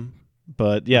at him,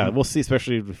 But yeah, we'll see.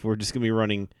 Especially if we're just going to be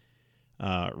running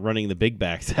the big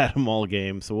backs at them all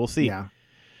game. So we'll see. Yeah.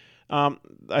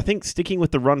 I think sticking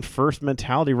with the run first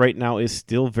mentality right now is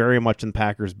still very much in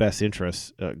Packers' best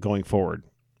interest going forward.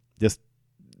 Just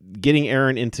getting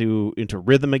Aaron into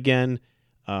rhythm again,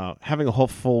 having a whole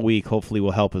full week hopefully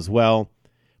will help as well.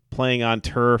 Playing on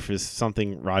turf is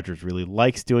something Rodgers really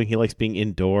likes doing. He likes being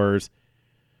indoors.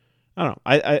 I don't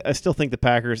know. I still think the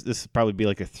Packers, this would probably be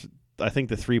like I think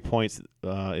the 3 points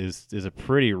is a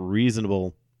pretty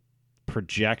reasonable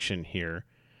projection here.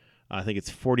 I think it's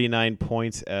 49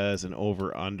 points as an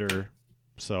over-under.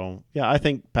 So, yeah, I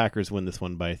think Packers win this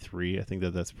one by 3. I think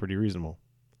that's pretty reasonable.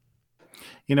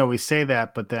 You know, we say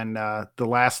that, but then the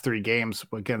last 3 games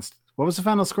against, what was the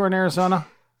final score in Arizona?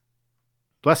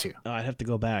 Bless you. I'd have to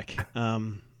go back.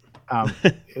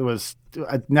 It was,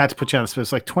 not to put you on the spot, it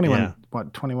was like 21,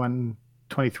 21,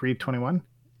 23, 21?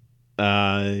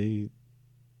 Yeah,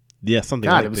 something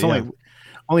God, like that. It was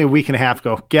only a week and a half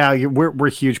ago. Yeah, we're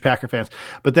huge Packer fans.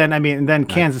 But then,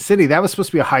 Kansas City, that was supposed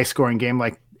to be a high-scoring game.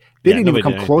 Like, they didn't even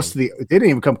come close to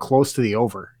the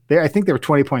over. I think they were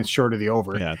 20 points short of the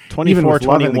over. Yeah,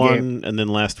 24-21, and then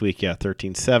last week,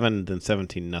 13-7, then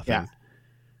 17-0. Yeah.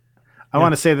 I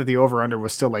want to say that the over-under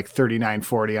was still like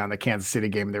 39-40 on the Kansas City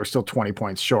game, and they were still 20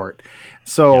 points short.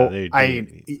 So,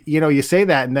 you say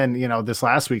that, and then, this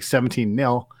last week,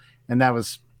 17-0, and that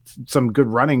was some good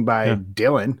running by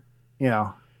Dylan,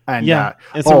 And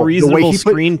some reasonable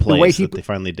screenplays that they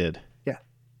finally did. Yeah.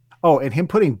 Oh, and him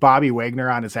putting Bobby Wagner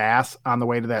on his ass on the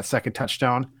way to that second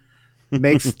touchdown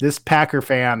makes this Packer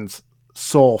fan's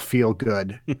soul feel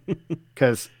good.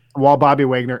 Because while Bobby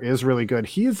Wagner is really good,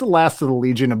 he is the last of the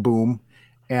Legion of Boom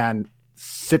and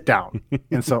sit down.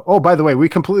 And so, by the way, we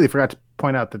completely forgot to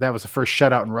point out that was the first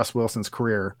shutout in Russ Wilson's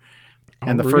career.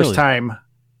 And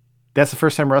that's the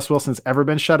first time Russ Wilson's ever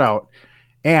been shut out.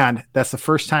 And that's the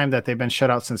first time that they've been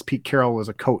shut out since Pete Carroll was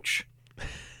a coach.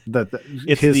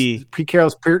 Pete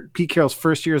Carroll's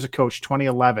first year as a coach,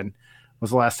 2011, was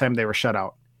the last time they were shut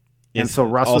out. And so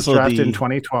Russ was drafted in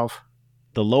 2012.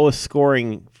 The lowest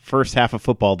scoring first half of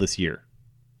football this year.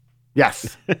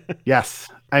 Yes. Yes.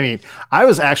 I mean, I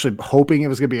was actually hoping it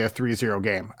was going to be a 3-0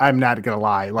 game. I'm not going to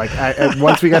lie. Like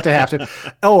once we got to halftime.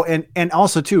 Oh, and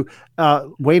also too,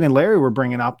 Wade and Larry were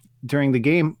bringing up during the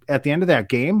game, at the end of that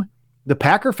game, the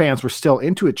Packer fans were still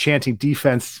into it, chanting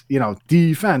defense,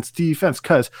 defense,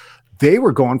 because they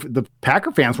were the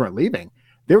Packer fans weren't leaving.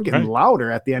 They were getting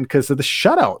louder at the end because of the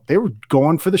shutout. They were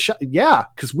going for the shut. Yeah,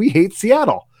 because we hate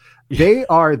Seattle. They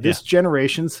are this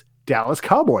generation's Dallas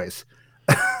Cowboys.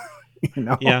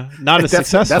 Yeah, not as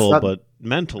successful, but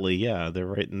mentally, they're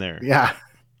right in there. Yeah,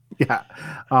 yeah.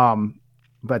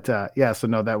 So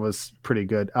no, that was pretty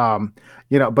good.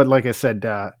 But like I said,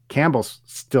 Campbell's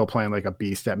still playing like a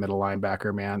beast at middle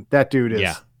linebacker, man. That dude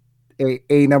is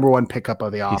a number one pickup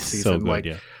of the offseason. So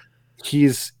good,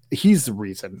 he's the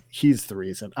reason. He's the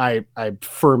reason. I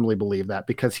firmly believe that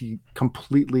because he's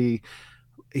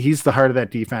the heart of that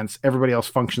defense. Everybody else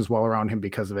functions well around him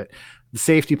because of it. The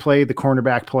safety play, the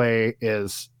cornerback play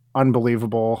is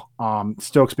unbelievable.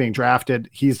 Stokes being drafted,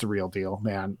 he's the real deal,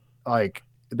 man. Like,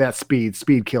 that speed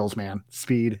kills, man.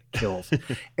 Speed kills.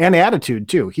 And attitude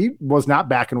too. He was not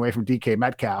backing away from DK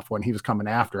Metcalf when he was coming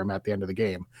after him at the end of the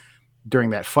game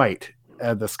during that fight,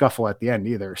 the scuffle at the end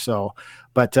either. So,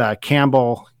 but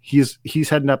Campbell, he's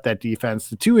heading up that defense.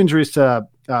 The 2 injuries to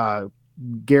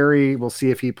Gary, we'll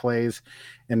see if he plays,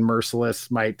 and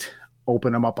Merciless might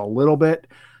open him up a little bit,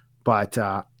 but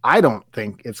I don't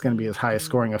think it's going to be as high a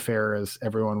scoring affair as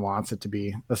everyone wants it to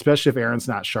be, especially if Aaron's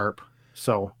not sharp.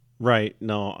 So, right.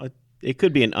 No, it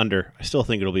could be an under. I still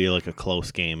think it'll be like a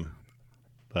close game,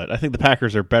 but I think the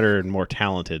Packers are better and more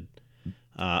talented.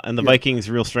 And the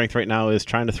Vikings' real strength right now is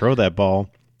trying to throw that ball,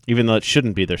 even though it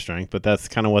shouldn't be their strength, but that's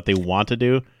kind of what they want to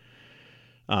do.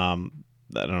 I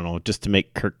don't know, just to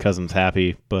make Kirk Cousins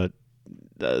happy, but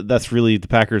that's really, the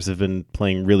Packers have been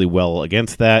playing really well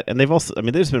against that. And they've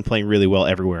just been playing really well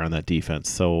everywhere on that defense.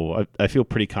 So I feel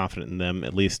pretty confident in them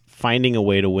at least finding a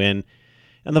way to win,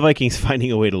 and the Vikings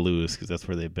finding a way to lose because that's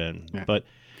where they've been. Yeah. But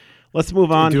let's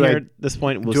move on at this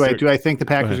point. Do I think the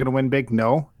Packers are going to win big?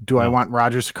 No. Do I want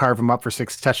Rodgers to carve him up for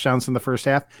 6 touchdowns in the first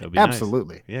half?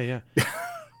 Absolutely. Nice. Yeah.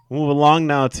 We'll move along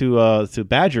now to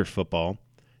Badger football.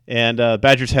 And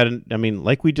Badgers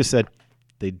like we just said,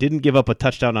 they didn't give up a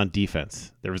touchdown on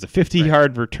defense. There was a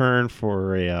 50-yard return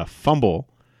for a fumble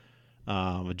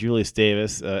with Julius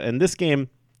Davis. And this game,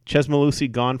 Chez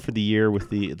Mellusi gone for the year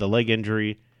with the leg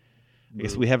injury. I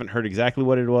guess we haven't heard exactly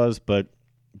what it was, but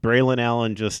Braylon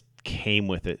Allen just came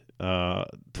with it.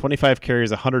 25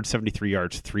 carries, 173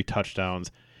 yards, 3 touchdowns.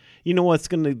 You know what's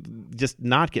going to just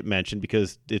not get mentioned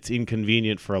because it's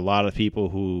inconvenient for a lot of people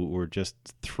who were just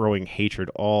throwing hatred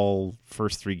all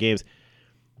first 3 games.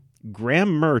 Graham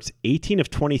Mertz, 18 of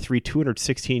 23,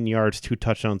 216 yards, 2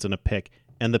 touchdowns, and a pick.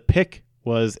 And the pick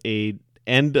was a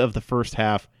end of the first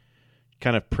half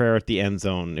kind of prayer at the end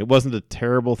zone. It wasn't a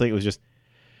terrible thing. It was just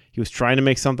he was trying to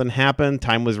make something happen.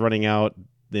 Time was running out.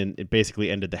 Then it basically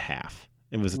ended the half.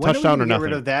 It was a touchdown or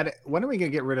nothing. When are we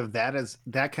going to get rid of that as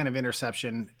that kind of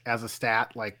interception as a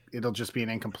stat? Like it'll just be an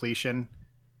incompletion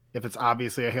if it's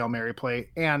obviously a Hail Mary play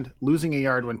and losing a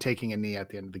yard when taking a knee at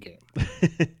the end of the game.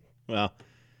 Well,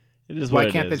 it is why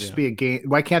what can't it that is, just be a game?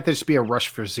 Why can't there just be a rush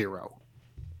for 0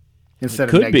 instead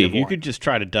it of could be. -1? You could just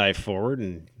try to dive forward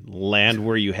and land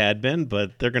where you had been,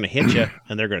 but they're going to hit you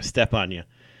and they're going to step on you.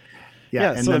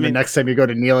 Yeah, and so, then the next time you go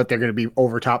to kneel it, they're going to be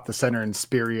over top the center and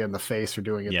spear you in the face for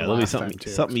doing it. Yeah, there'll be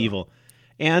something evil.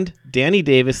 And Danny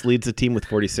Davis leads the team with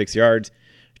 46 yards.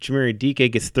 Chimere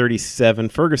Dike gets 37.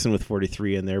 Ferguson with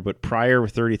 43 in there, but Pryor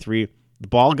with 33. The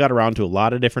ball got around to a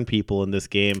lot of different people in this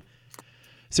game.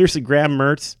 Seriously, Graham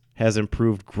Mertz has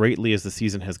improved greatly as the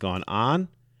season has gone on,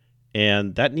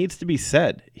 and that needs to be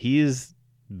said. He has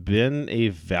been a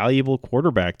valuable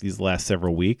quarterback these last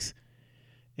several weeks,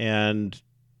 and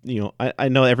I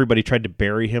know everybody tried to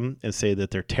bury him and say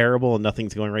that they're terrible and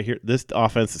nothing's going right here. This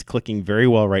offense is clicking very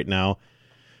well right now.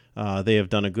 They have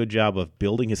done a good job of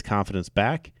building his confidence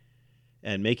back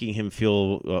and making him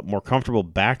feel more comfortable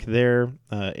back there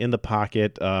in the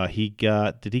pocket.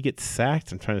 Did he get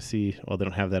sacked? I'm trying to see. Well, they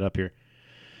don't have that up here.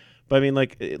 But I mean,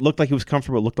 like, it looked like he was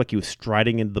comfortable. It looked like he was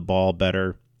striding into the ball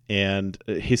better. And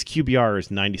his QBR is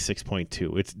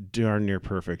 96.2. It's darn near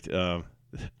perfect.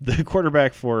 The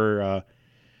quarterback for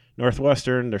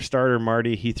Northwestern, their starter,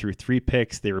 Marty, he threw 3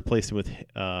 picks. They replaced him with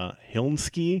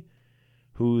Hilnski,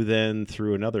 who then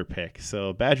threw another pick.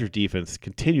 So Badger defense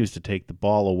continues to take the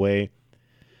ball away.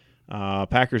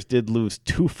 Packers did lose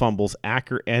 2 fumbles.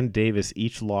 Acker and Davis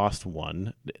each lost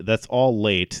 1. That's all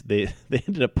late. They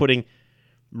ended up putting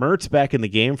Mertz back in the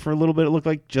game for a little bit, it looked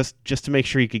like, just to make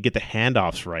sure he could get the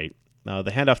handoffs right.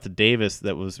 The handoff to Davis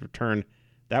that was returned,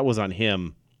 that was on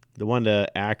him. The one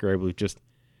to Acker, I believe, just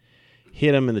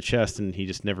hit him in the chest, and he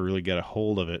just never really got a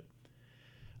hold of it.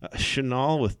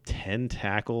 Chenal with 10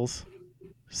 tackles.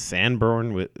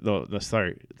 Sanborn with 10.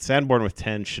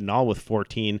 Chenal with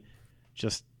 14.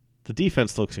 Just the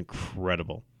defense looks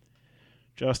incredible.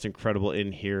 Just incredible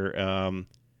in here.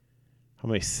 How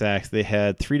many sacks? They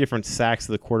had 3 different sacks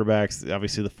of the quarterbacks.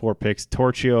 Obviously, the 4 picks.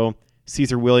 Torchio,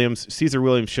 Caesar Williams. Caesar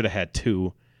Williams should have had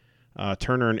 2.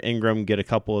 Turner and Ingram get a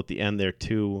couple at the end there,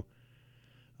 too.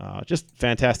 Just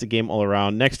fantastic game all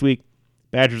around. Next week,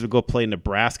 Badgers will go play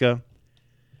Nebraska.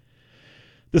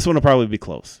 This one will probably be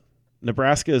close.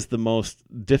 Nebraska is the most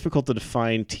difficult to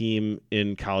define team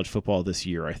in college football this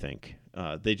year, I think.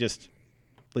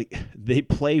 They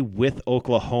play with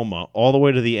Oklahoma all the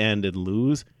way to the end and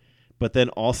lose, but then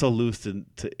also lose to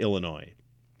Illinois.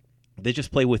 They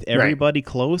just play with everybody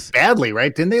close. Badly,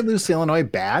 right? Didn't they lose to Illinois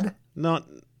bad?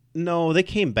 No, they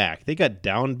came back. They got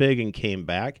down big and came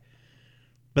back.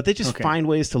 But they just find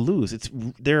ways to lose.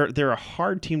 They're a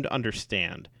hard team to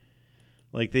understand.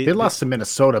 Like they lost to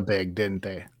Minnesota big, didn't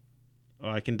they? Oh,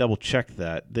 I can double check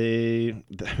that.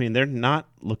 They're not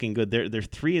looking good. They're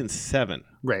 3-7.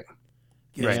 Right.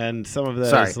 And some of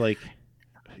that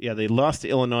is they lost to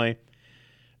Illinois.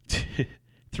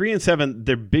 3-7.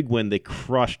 Their big win, they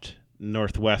crushed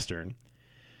Northwestern.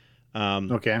 And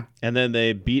then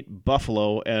they beat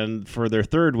Buffalo, and for their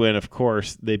third win, of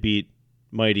course, they beat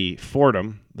mighty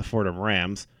Fordham, the Fordham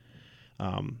Rams.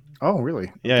 Oh,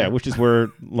 really? Yeah, which is where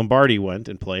Lombardi went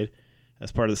and played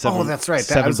as part of the 7. Oh, that's right.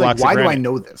 I was like, why do I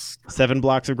know this? 7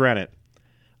 blocks of granite.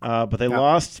 But they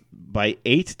lost by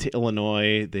 8 to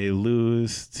Illinois. They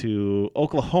lose to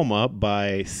Oklahoma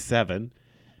by 7.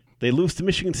 They lose to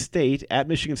Michigan State at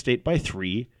Michigan State by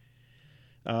 3.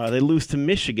 They lose to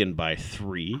Michigan by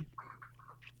 3.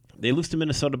 They lose to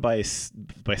Minnesota by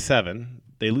 7.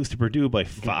 They lose to Purdue by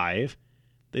 5.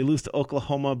 They lose to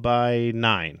Oklahoma by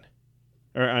 9.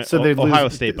 Or Ohio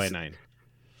State by 9.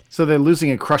 So they're losing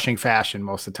in crushing fashion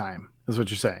most of the time, is what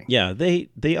you're saying. Yeah,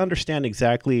 they understand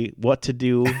exactly what to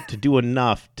do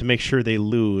enough to make sure they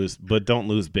lose, but don't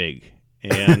lose big.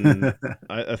 And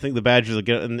I think the Badgers will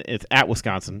get, and it's at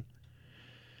Wisconsin.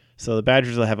 So the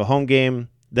Badgers will have a home game.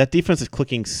 That defense is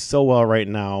clicking so well right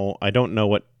now. I don't know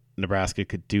what Nebraska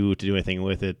could do to do anything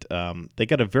with it. They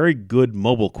got a very good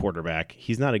mobile quarterback.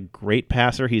 He's not a great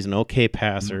passer. He's an okay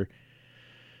passer. Mm-hmm.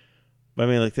 But I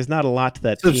mean, there's not a lot to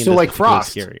that team. So like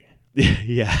Frost. Scary.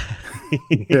 Yeah.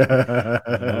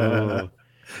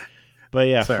 But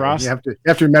yeah, sorry. Frost. You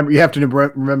have to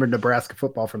remember Nebraska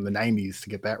football from the '90s to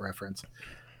get that reference.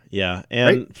 Yeah,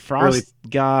 and right? Frost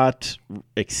got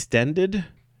extended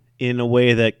in a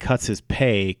way that cuts his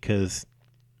pay because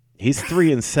he's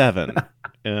 3-7.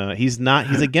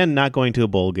 He's again not going to a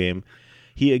bowl game.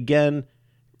 He again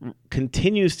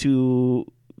continues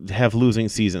to have losing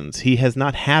seasons. He has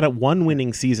not had one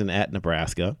winning season at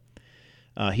Nebraska.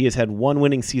 He has had one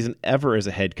winning season ever as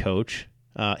a head coach.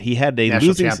 He had a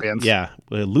losing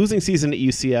season at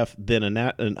UCF, then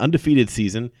an undefeated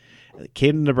season.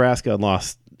 Came to Nebraska and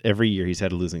lost every year. He's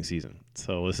had a losing season.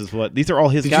 So these are all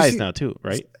his guys now too,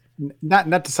 right? Not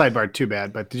to sidebar too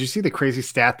bad, but did you see the crazy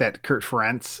stat that Kurt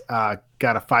Ferentz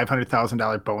got a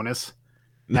 $500,000 bonus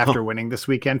after winning this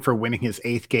weekend for winning his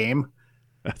 8th game?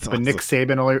 That's but awesome.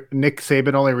 Nick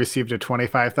Saban only received a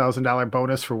 $25,000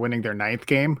 bonus for winning their 9th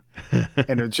game,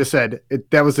 and it just said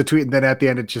that was the tweet. And then at the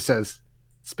end, it just says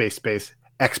space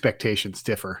expectations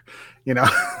differ.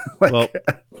 Well,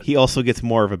 he also gets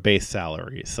more of a base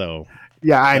salary, so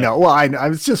yeah, I know. Well, I know.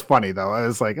 It's just funny though. I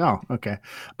was like, oh, okay,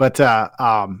 but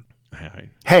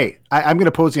hey, I'm going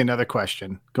to pose you another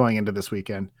question going into this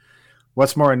weekend.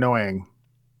 What's more annoying,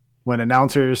 when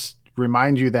announcers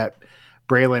remind you that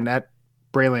Braylon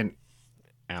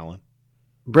Allen.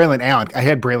 I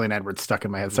had Braylon Edwards stuck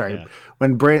in my head. Sorry. Yeah.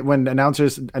 When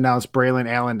announcers announce Braylon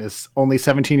Allen is only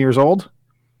 17 years old,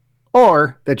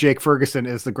 or that Jake Ferguson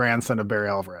is the grandson of Barry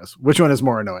Alvarez, which one is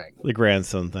more annoying? The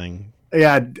grandson thing.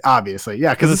 Yeah, obviously.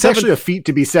 Yeah, because it's actually a feat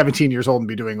to be 17 years old and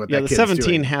be doing what that kid's doing. Yeah, the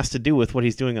 17 has to do with what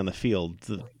he's doing on the field.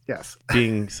 Yes.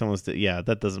 Being someone's... Yeah,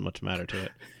 that doesn't much matter to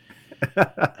it.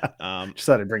 Just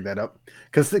thought I'd bring that up.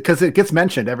 Because it gets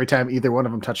mentioned every time either one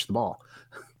of them touch the ball.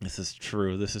 This is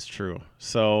true.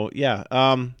 So, yeah,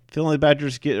 Philly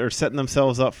Badgers are setting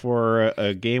themselves up for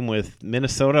a game with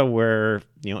Minnesota where,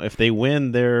 if they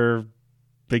win, they're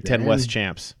Big Ten West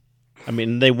champs. I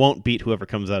mean, they won't beat whoever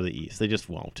comes out of the East. They just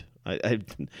won't. I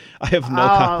have no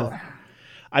confidence.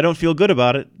 I don't feel good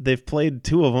about it. They've played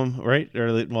 2 of them, right?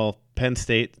 Penn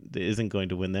State isn't going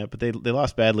to win that, but they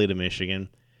lost badly to Michigan.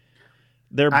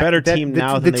 They're a better team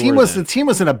now than they were then. The team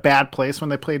was in a bad place when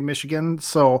they played Michigan,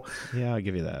 so yeah, I'll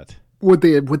give you that. Would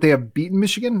they have beaten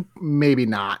Michigan? Maybe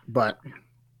not, but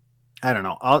I don't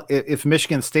know. If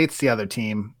Michigan State's the other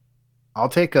team, I'll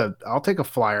take a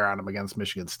flyer on them against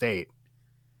Michigan State.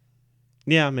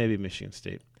 Yeah, maybe Michigan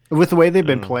State. With the way they've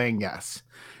been playing, yes.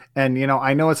 And,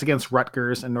 I know it's against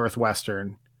Rutgers and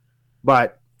Northwestern,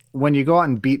 but when you go out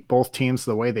and beat both teams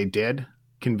the way they did,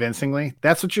 convincingly,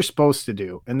 that's what you're supposed to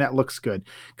do. And that looks good.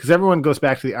 Because everyone goes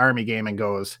back to the Army game and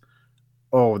goes,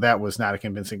 oh, that was not a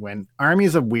convincing win. Army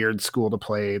is a weird school to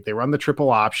play. They run the triple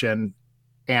option,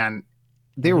 and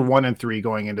they were 1-3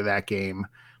 going into that game.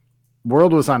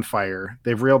 World was on fire.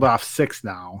 They've reeled off 6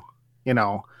 now.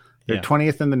 They're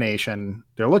 20th in the nation.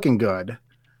 They're looking good.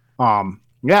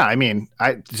 Yeah, I mean,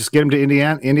 I just get them to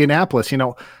Indianapolis.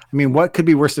 What could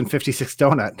be worse than 56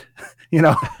 Donut?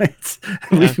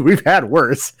 We've had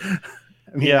worse.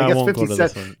 I mean, I guess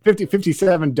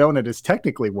 57 Donut is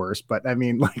technically worse, but I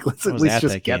mean, let's at least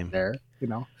just get there.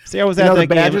 See, I was at that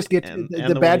the Badgers game.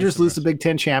 The Badgers lose the Big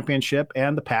Ten championship,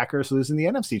 and the Packers losing the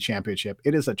NFC championship.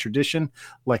 It is a tradition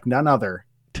like none other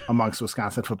amongst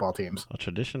Wisconsin football teams. A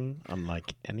tradition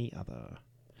unlike any other.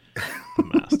 The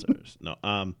Masters. No.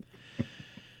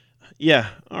 Yeah.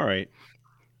 All right.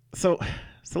 So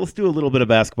let's do a little bit of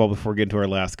basketball before we get into our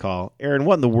last call. Aaron,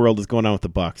 what in the world is going on with the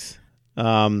Bucks?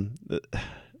 Losing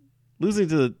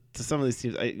to some of these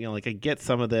teams, I get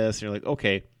some of this. And you're like,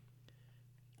 okay,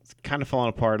 it's kind of falling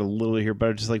apart a little bit here, but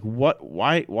it's just like, what?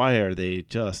 Why are they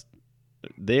just?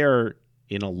 They are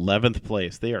in 11th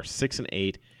place. They are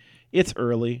 6-8. It's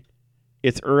early.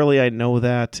 I know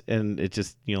that, and it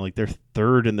just they're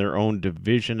 3rd in their own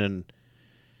division, and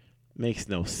makes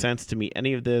no sense to me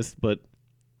any of this. But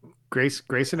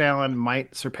Grayson Allen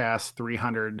might surpass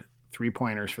 300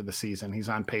 3-pointers for the season. He's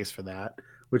on pace for that,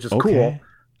 which is cool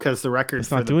because the record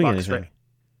for the Bucks.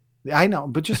 I know,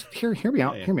 but just hear me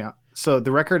out. Hear me out. So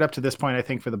the record up to this point, I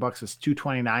think, for the Bucks is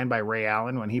 229 by Ray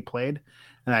Allen when he played,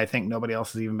 and I think nobody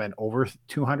else has even been over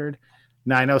 200.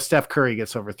 Now I know Steph Curry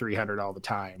gets over 300 all the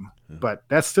time, but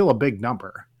that's still a big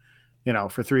number,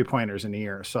 for 3-pointers in a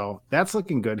year. So that's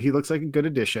looking good. He looks like a good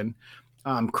addition.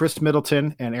 Chris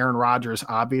Middleton and Aaron Rodgers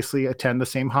obviously attend the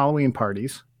same Halloween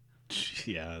parties.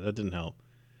 Yeah, that didn't help.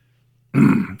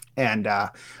 And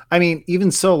I mean, even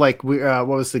so, what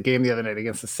was the game the other night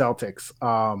against the Celtics?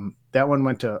 That one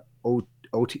went to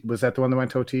OT. Was that the one that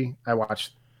went to OT? I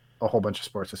watched a whole bunch of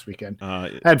sports this weekend.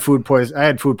 I had food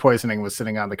poisoning, was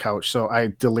sitting on the couch, so I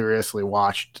deliriously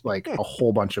watched a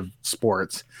whole bunch of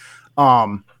sports.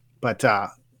 But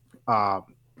the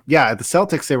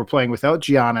Celtics, they were playing without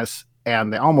Giannis,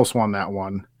 and they almost won that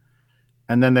one.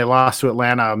 And then they lost to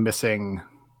Atlanta, missing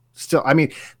still. I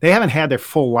mean, they haven't had their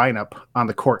full lineup on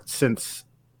the court since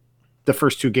the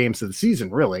first 2 games of the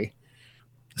season, really.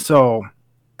 So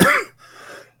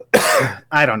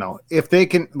I don't know if they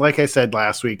can, like I said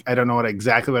last week, I don't know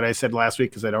exactly what I said last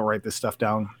week because I don't write this stuff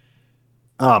down.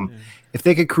 If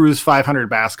they could cruise 500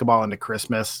 basketball into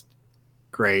Christmas,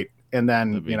 great. And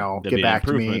then, get back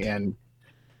to me and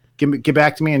get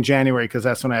back to me in January, because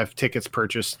that's when I have tickets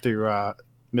purchased through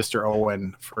Mr.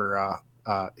 Owen for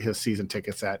his season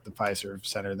tickets at the Fiserv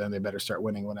Center. Then they better start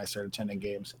winning when I start attending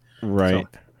games. Right.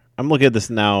 So, I'm looking at this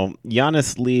now.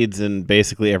 Giannis leads in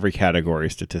basically every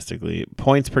category statistically.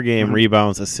 Points per game,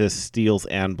 rebounds, assists, steals,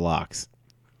 and blocks.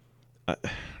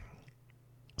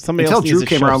 Somebody Until else Drew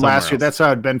came around last year, else. that's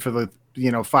how it'd been for the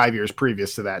 5 years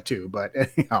previous to that too. But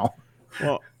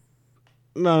Well,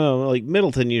 no, like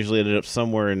Middleton usually ended up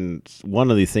somewhere in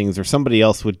one of these things, or somebody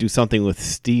else would do something with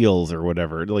steals or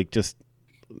whatever. Like just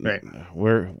right.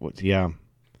 Yeah.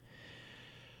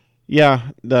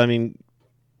 I mean,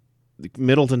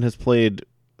 Middleton has played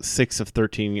 6 of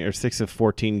 13 or 6 of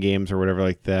 14 games or whatever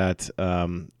like that.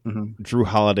 Drew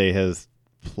Holiday has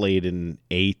played in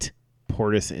 8,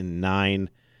 Portis in 9.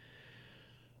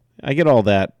 I get all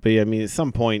that, but I mean, at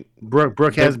some point,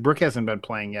 Brooke hasn't been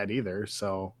playing yet either.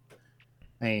 So,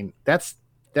 I mean, that's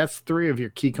 3 of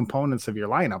your key components of your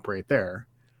lineup right there.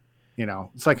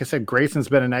 It's like I said, Grayson's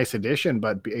been a nice addition,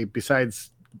 but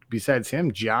besides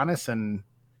him, Giannis and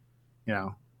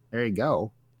there you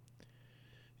go.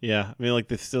 Yeah, I mean,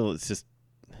 like it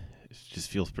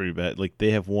just feels pretty bad. Like they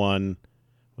have won.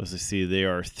 Let's see, they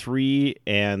are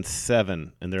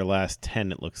 3-7 in their last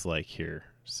 10. It looks like here.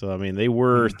 So I mean, they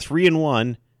were 3-1,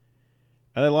 and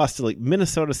they lost to like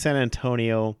Minnesota, San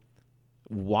Antonio,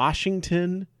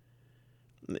 Washington.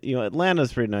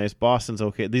 Atlanta's pretty nice. Boston's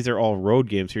okay. These are all road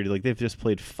games here. Like they've just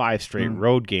played 5 straight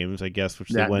road games, I guess, which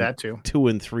they went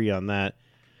 2-3 on that,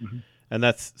 and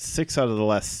that's 6 out of the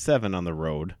last 7 on the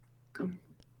road.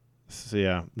 So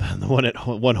yeah,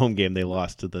 the one home game they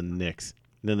lost to the Knicks.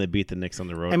 And then they beat the Knicks on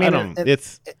the road. I mean,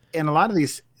 it's in a lot of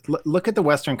these. Look at the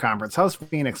Western Conference. How's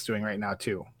Phoenix doing right now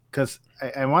too? Because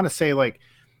I want to say, like,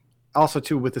 also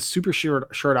too, with the super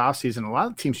short off season, a lot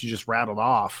of the teams you just rattled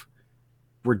off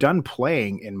were done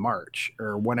playing in March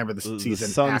or whenever the season.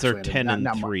 The Suns are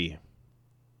 10-3.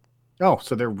 Oh,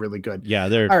 so they're really good. Yeah,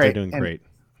 they're doing great.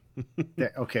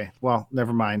 Okay, well,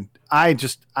 never mind. I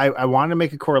wanted to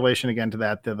make a correlation again to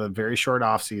that, the very short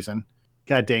off season.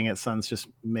 God dang it, Suns just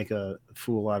make a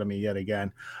fool out of me yet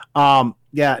again. I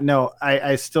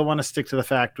still want to stick to the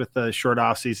fact with the short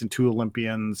off season, 2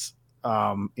 Olympians,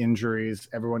 injuries,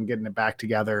 everyone getting it back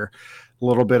together, a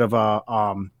little bit of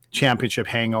a championship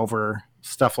hangover,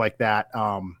 stuff like that.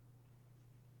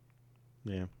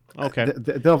 Yeah. Okay.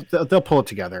 They'll pull it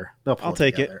together. I'll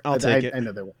take it. I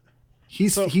know they will.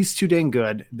 He's too dang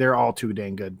good. They're all too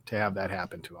dang good to have that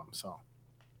happen to him. So,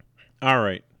 all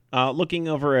right. Looking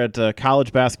over at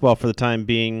college basketball for the time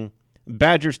being,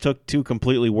 Badgers took 2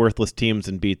 completely worthless teams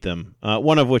and beat them.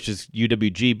 One of which is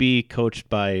UWGB, coached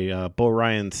by Bo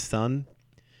Ryan's son.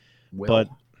 But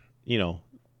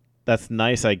that's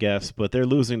nice, I guess. But they're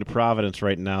losing to Providence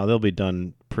right now. They'll be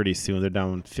done pretty soon. They're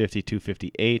down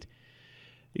 52-58.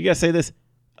 You guys say this.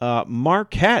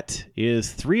 Marquette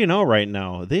is 3-0 right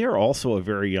now. They are also a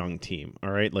very young team.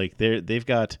 All right, like they've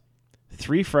got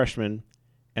 3 freshmen,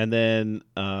 and then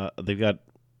they've got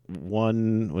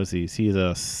one. Was he? He's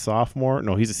a sophomore.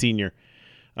 No, he's a senior.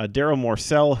 Daryl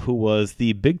Morcell, who was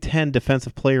the Big Ten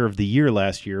Defensive Player of the Year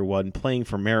last year when playing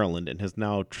for Maryland, and has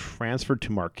now transferred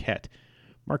to Marquette.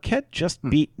 Marquette just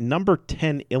beat number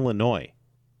 10 Illinois.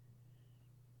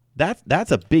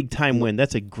 That's a big time win.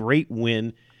 That's a great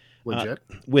win. Legit.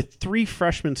 With 3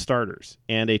 freshman starters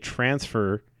and a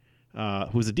transfer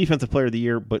who was a defensive player of the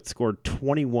year but scored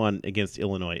 21 against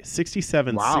Illinois.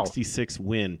 67-66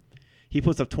 win. He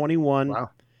puts up 21.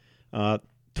 Wow.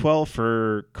 12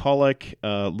 for Kolek.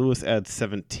 Lewis adds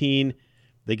 17.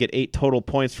 They get 8 total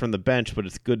points from the bench, but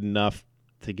it's good enough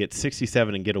to get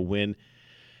 67 and get a win.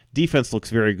 Defense looks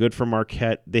very good for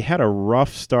Marquette. They had a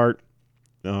rough start.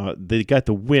 They got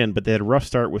the win, but they had a rough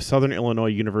start with Southern Illinois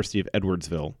University of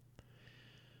Edwardsville.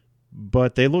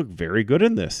 But they look very good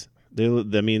in this.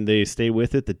 They stay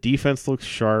with it. The defense looks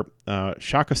sharp.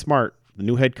 Shaka Smart, the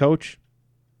new head coach,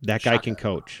 that guy can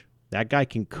coach. That guy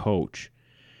can coach.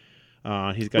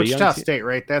 He's got Wichita State,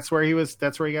 right? That's where he was.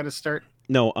 That's where he got to start.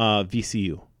 No,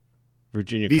 VCU,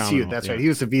 Virginia. VCU. That's right. He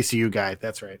was a VCU guy.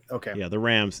 That's right. Okay. Yeah, the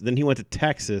Rams. Then he went to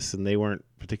Texas, and they weren't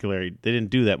particularly. They didn't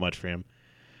do that much for him.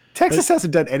 Texas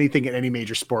hasn't done anything in any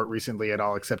major sport recently at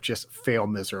all except just fail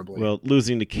miserably. Well,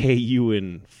 losing to KU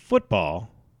in football,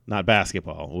 not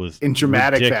basketball, was in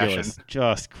dramatic ridiculous. fashion.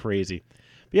 Just crazy.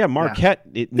 But yeah, Marquette.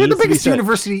 Yeah. They're the biggest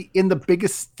university in the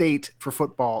biggest state for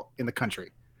football in the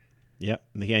country. Yep,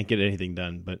 they can't get anything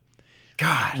done. But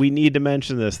God, we need to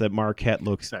mention this, that Marquette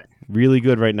looks really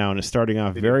good right now and is starting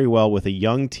off very well with a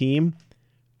young team.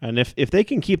 And if they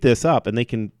can keep this up and they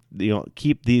can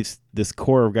keep this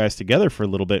core of guys together for a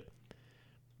little bit,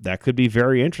 that could be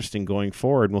very interesting going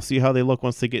forward. And we'll see how they look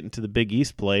once they get into the Big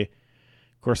East play.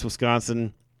 Of course,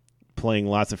 Wisconsin playing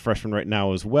lots of freshmen right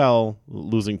now as well,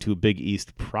 losing to Big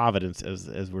East Providence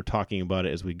as we're talking about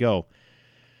it as we go.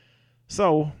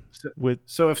 So if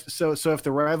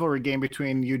the rivalry game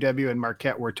between UW and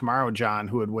Marquette were tomorrow, John,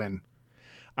 who would win?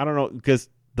 I don't know, because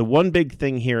the one big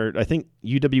thing here, I think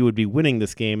UW would be winning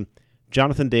this game.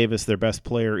 Jonathan Davis, their best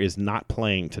player, is not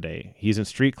playing today. He's in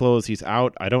street clothes. He's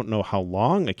out. I don't know how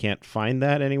long. I can't find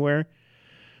that anywhere.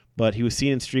 But he was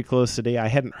seen in street clothes today. I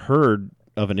hadn't heard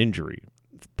of an injury,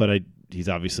 but he's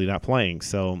obviously not playing.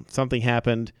 So something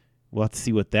happened. We'll have to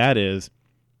see what that is.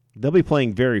 They'll be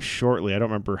playing very shortly. I don't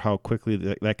remember how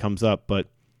quickly that comes up. But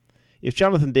if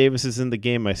Jonathan Davis is in the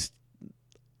game,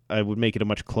 I would make it a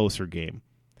much closer game.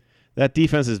 That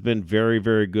defense has been very,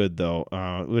 very good, though.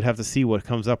 We would have to see what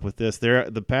comes up with this.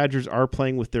 The Badgers are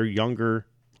playing with their younger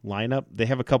lineup. They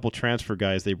have a couple transfer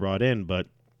guys they brought in, but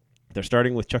they're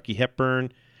starting with Chucky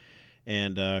Hepburn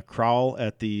and Crowell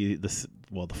at the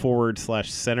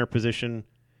forward/center position.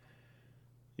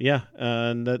 Yeah,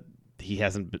 and that he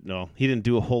didn't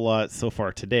do a whole lot so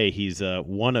far today. He's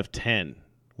 1 of 10.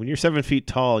 When you're 7 feet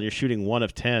tall and you're shooting 1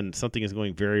 of 10, something is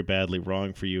going very badly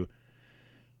wrong for you.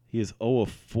 He is 0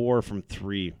 of 4 from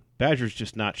 3. Badgers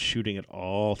just not shooting at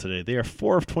all today. They are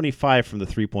 4 of 25 from the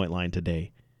three-point line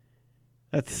today.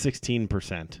 That's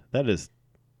 16%. That is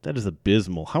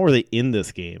abysmal. How are they in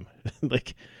this game?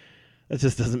 That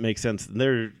just doesn't make sense.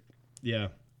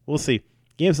 We'll see.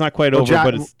 Game's not quite over, John,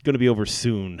 but it's going to be over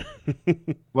soon.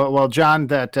 well, John,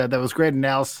 that was great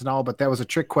analysis and all, but that was a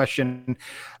trick question.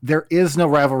 There is no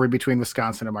rivalry between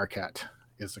Wisconsin and Marquette.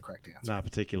 Is the correct answer? Not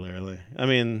particularly. I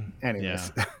mean,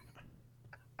 anyways. Yeah.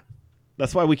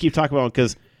 That's why we keep talking about it,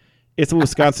 because it's a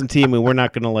Wisconsin team and we're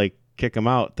not going to kick them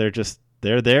out.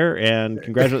 They're there and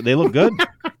congratulate. They look good.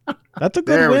 That's a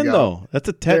good win though. That's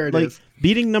a 10.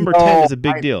 Beating number 10 is a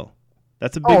big deal.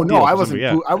 That's a big deal. Oh no, I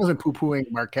wasn't poo-pooing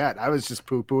Marquette. I was just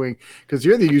poo-pooing because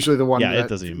you're usually the one. Yeah, it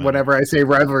doesn't even matter. Whenever I say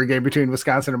rivalry game between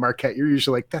Wisconsin and Marquette, you're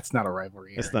usually like, that's not a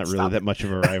rivalry. It's not really that much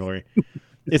of a rivalry.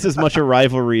 It's as much a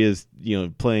rivalry as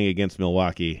playing against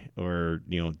Milwaukee or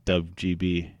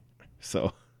WGB.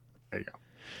 So there you go.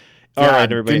 All right,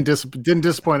 everybody. Didn't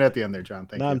disappoint at the end there, John.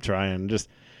 Thank you. I'm trying.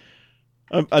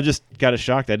 I just got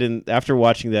shocked. After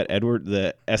watching that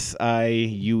the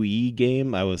SIUE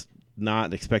game, I was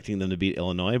not expecting them to beat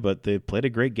Illinois, but they played a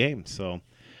great game. So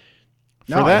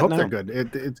I hope they're good.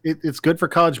 It's good for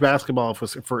college basketball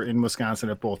for in Wisconsin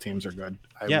if both teams are good.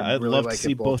 I'd love to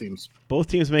see both teams. Both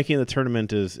teams making the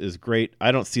tournament is great.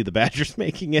 I don't see the Badgers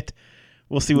making it.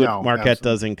 We'll see what Marquette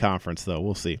does in conference, though.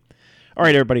 We'll see. All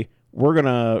right, everybody. We're going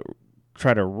to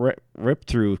try to rip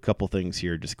through a couple things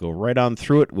here. Just go right on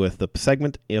through it with the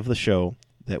segment of the show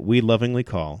that we lovingly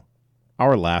call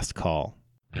Our Last Call.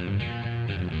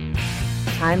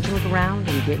 Time to look around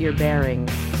and get your bearings.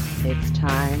 It's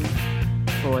time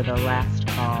for the last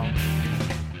call.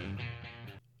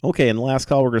 Okay, in the last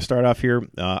call, we're going to start off here.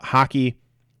 Hockey.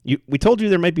 We told you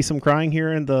there might be some crying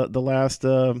here in the last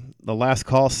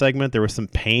call segment. There was some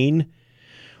pain.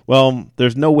 Well,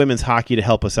 there's no women's hockey to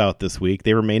help us out this week.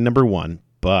 They remain number 1,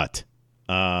 but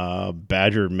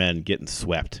Badger men getting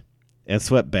swept, and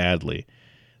swept badly.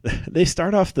 They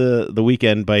start off the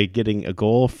weekend by getting a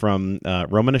goal from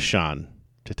Roman Ashan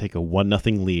to take a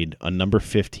 1-0 lead on number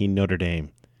 15 Notre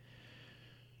Dame.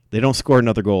 They don't score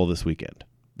another goal this weekend.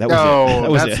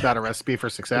 That's not a recipe for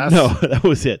success. No, that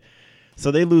was it.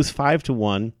 So they lose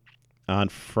 5-1 on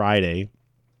Friday,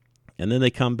 and then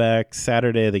they come back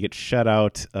Saturday. They get shut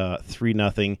out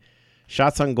 3-0.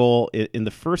 Shots on goal in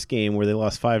the first game where they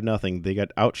lost 5-0. They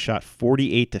got outshot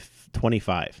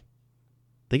 48-25.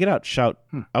 They get outshot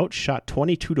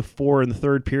 22-4 in the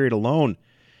third period alone.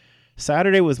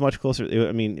 Saturday was much closer.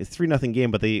 I mean, it's 3-0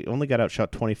 game, but they only got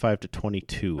outshot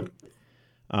 25-22.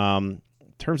 In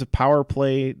terms of power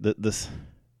play, the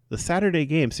Saturday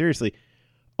game, seriously,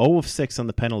 0 of 6 on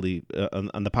the penalty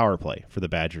on the power play for the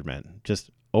Badger men.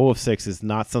 Just 0 of 6 is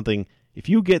not something. If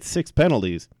you get 6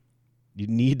 penalties, you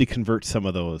need to convert some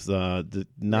of those.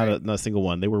 Not a single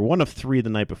one. They were 1 of 3 the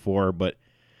night before, but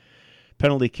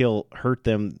penalty kill hurt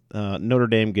them. Notre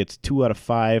Dame gets 2 out of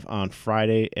 5 on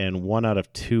Friday and 1 out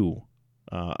of 2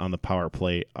 on the power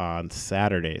play on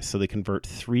Saturday. So they convert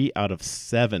 3 out of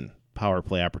 7 power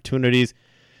play opportunities.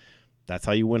 That's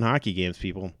how you win hockey games,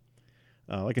 people.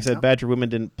 Like I said, Badger women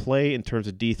didn't play in terms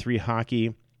of D3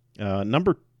 hockey.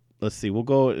 Let's see, we'll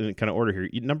go in kind of order here.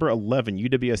 Number 11,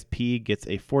 UWSP gets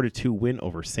a 4-2 win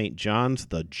over St. John's,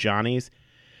 the Johnnies,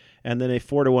 and then a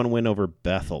 4-1 win over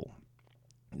Bethel.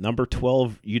 Number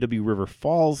 12, UW River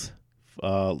Falls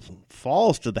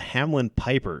falls to the Hamlin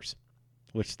Pipers,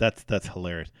 which that's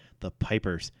hilarious. The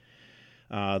Pipers.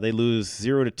 They lose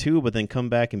 0-2, but then come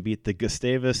back and beat the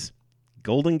Gustavus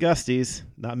Golden Gusties,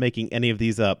 not making any of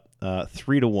these up,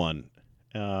 3-1.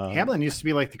 Hamlin used to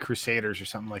be like the Crusaders or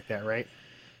something like that, right?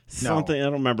 Something I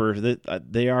don't remember.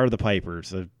 They are the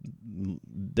Pipers. I've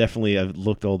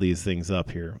looked all these things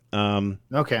up here.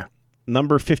 Okay.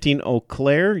 Number 15, Eau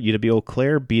Claire. UW Eau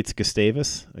Claire beats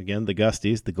Gustavus. Again, the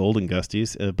Gusties, the Golden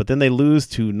Gusties. But then they lose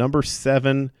to number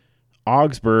 7,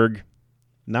 Augsburg.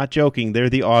 Not joking, they're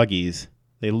the Augies.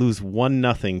 They lose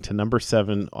 1-0 to number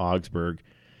 7, Augsburg.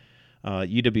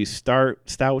 UW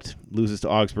Stout loses to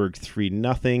Augsburg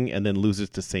 3-0, and then loses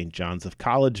to St. John's of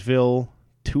Collegeville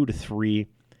 2-3.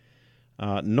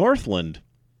 Northland,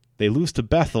 they lose to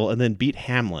Bethel and then beat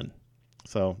Hamlin.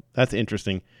 So that's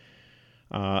interesting.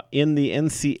 In the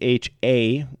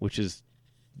NCHA, which is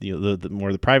the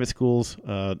more the private schools,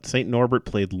 St. Norbert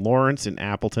played Lawrence in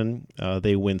Appleton.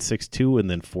 They win 6-2 and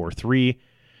then 4-3.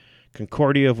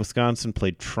 Concordia of Wisconsin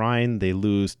played Trine. They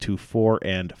lose 2-4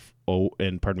 and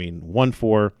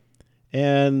 1-4.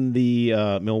 And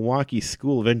the Milwaukee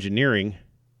School of Engineering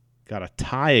got a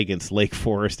tie against Lake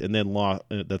Forest and then lost.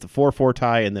 That's a 4-4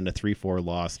 tie and then a 3-4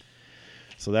 loss.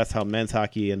 So that's how men's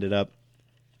hockey ended up.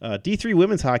 D3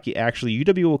 women's hockey, actually,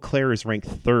 UW Eau Claire is ranked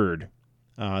 3rd.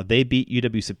 They beat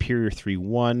UW Superior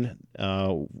 3-1.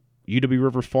 UW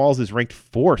River Falls is ranked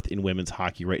 4th in women's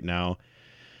hockey right now.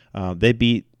 They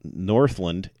beat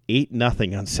Northland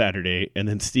 8-0 on Saturday, and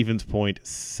then Stevens Point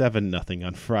 7-0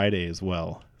 on Friday as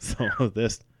well. So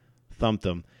this thumped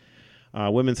them.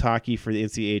 Women's hockey for the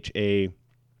NCHA,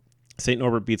 St.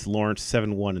 Norbert beats Lawrence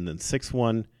 7-1 and then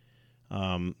 6-1.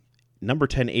 Number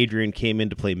 10, Adrian, came in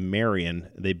to play Marion.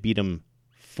 They beat them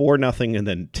 4-0 and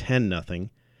then 10-0.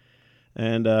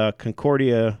 And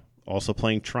Concordia, also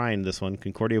playing Trine this one.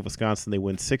 Concordia of Wisconsin, they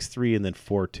win 6-3 and then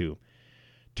 4-2.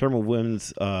 Term of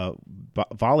women's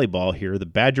volleyball here. The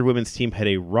Badger women's team had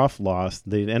a rough loss.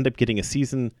 They end up getting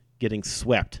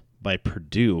swept by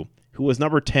Purdue, who was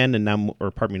number 10 and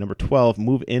number 12,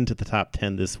 move into the top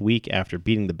 10 this week after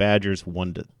beating the Badgers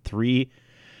 1-3.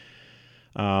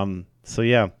 So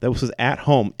yeah, that was at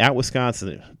home at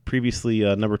Wisconsin. Previously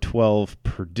number 12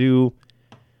 Purdue.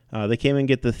 They came and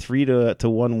get the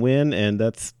 3-1 win, and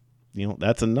that's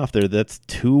enough there. That's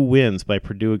 2 wins by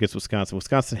Purdue against Wisconsin.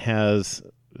 Wisconsin has,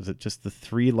 is it just the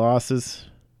 3 losses?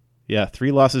 Yeah,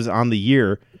 3 losses on the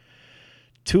year.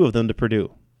 2 of them to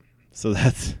Purdue. So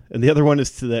that's, and the other one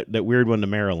is to that weird one to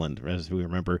Maryland, as we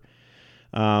remember.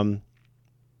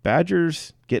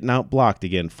 Badgers getting outblocked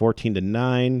again,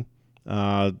 14-9.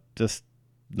 Just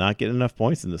not getting enough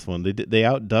points in this one. They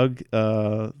outdug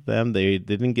them. They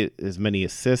didn't get as many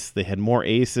assists. They had more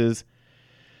aces.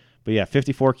 But yeah,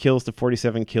 54 kills to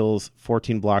 47 kills,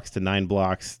 14 blocks to 9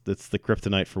 blocks. That's the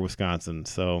kryptonite for Wisconsin.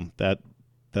 So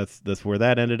that's where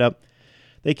that ended up.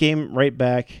 They came right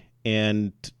back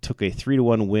and took a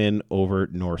 3-1 win over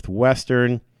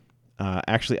Northwestern.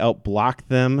 Actually outblocked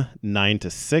them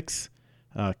 9-6.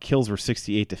 Kills were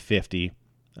 68-50.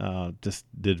 Just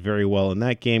did very well in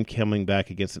that game, coming back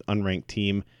against an unranked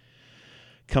team.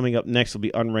 Coming up next will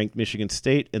be unranked Michigan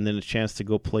State, and then a chance to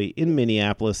go play in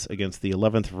Minneapolis against the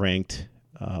 11th ranked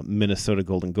Minnesota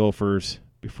Golden Gophers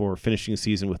before finishing the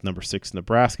season with number 6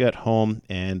 Nebraska at home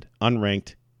and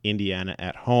unranked Indiana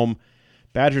at home.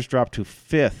 Badgers dropped to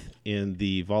 5th in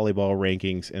the volleyball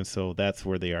rankings, and so that's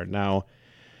where they are now.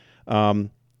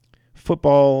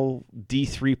 Football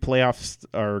D3 playoffs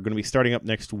are going to be starting up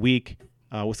next week.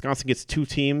 Wisconsin gets 2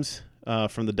 teams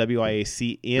from the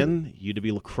WIAC in.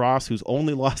 UW La Crosse, whose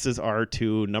only losses are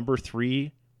to number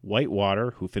 3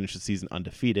 Whitewater, who finished the season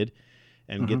undefeated,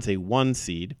 and gets a 1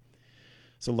 seed.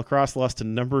 So La Crosse lost to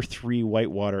number 3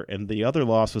 Whitewater, and the other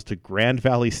loss was to Grand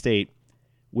Valley State,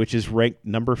 which is ranked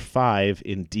number 5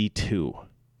 in D2.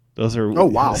 Those are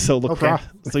So La Crosse,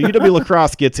 so UW La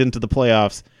Crosse gets into the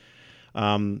playoffs.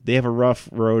 They have a rough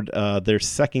road. Their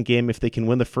second game, if they can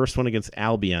win the first one against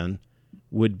Albion,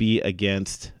 would be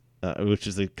against, which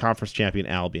is the conference champion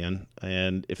Albion.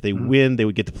 And if they win, they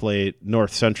would get to play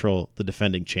North Central, the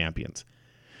defending champions.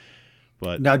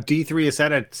 But now D3, is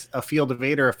that a field of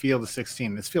 8 or a field of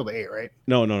 16? It's field of 8, right?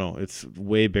 No. It's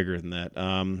way bigger than that.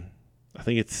 I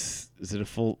think it's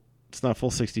not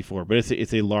full 64, but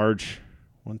it's a large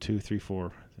 1, 2, 3,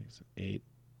 4, 8,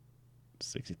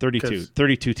 60,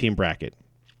 32 team bracket.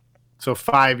 So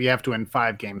you have to win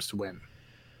 5 games to win.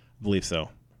 I believe so.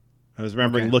 I was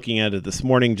remembering looking at it this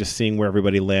morning, just seeing where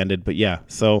everybody landed. But yeah,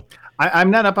 so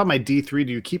I'm not up on my D3.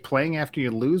 Do you keep playing after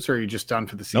you lose, or are you just done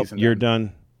for the season? Nope, you're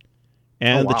done.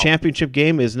 And the championship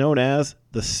game is known as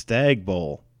the Stag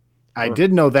Bowl. I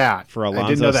did know that. For Alonzo I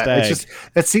did know that. Stag. It's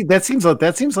just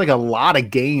that seems like a lot of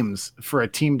games for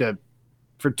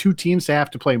two teams to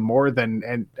have to play more than.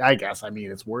 And I guess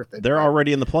it's worth it. They're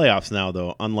already in the playoffs now,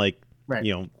 though. Unlike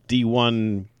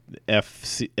D1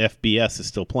 FBS is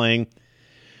still playing.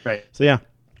 Right. So yeah.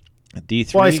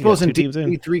 D3. Well, I suppose in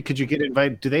D3, could you get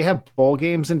invited? Do they have bowl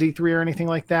games in D3 or anything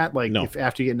like that? Like no. If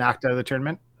after you get knocked out of the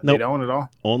tournament? Nope. They don't at all?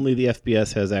 Only the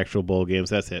FBS has actual bowl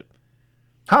games. That's it.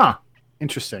 Huh.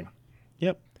 Interesting.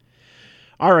 Yep.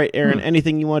 All right, Aaron,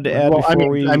 anything you wanted to add before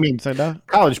we send out?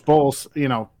 College bowls,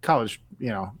 or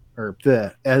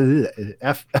the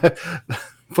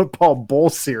football bowl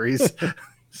series.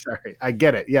 Sorry, I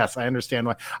get it. Yes, I understand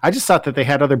why. I just thought that they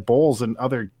had other bowls and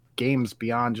other games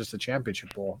beyond just the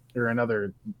championship bowl or in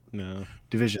other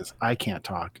divisions. I can't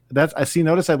talk.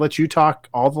 Notice I let you talk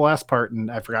all the last part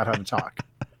and I forgot how to talk.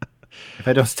 If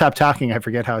I don't stop talking, I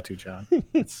forget how to, John.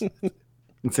 It's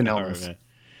an illness. Right,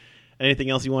 anything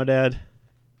else you wanted to add?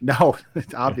 No,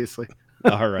 obviously.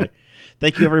 All right.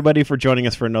 Thank you, everybody, for joining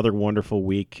us for another wonderful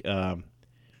week.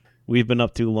 We've been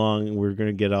up too long. We're going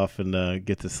to get off and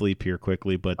get to sleep here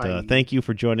quickly. But thank you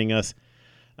for joining us.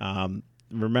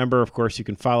 Remember, of course, you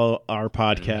can follow our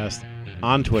podcast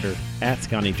on Twitter at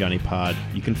SconnyJohnnyPod.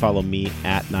 You can follow me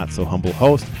at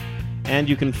NotSoHumbleHost. And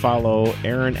you can follow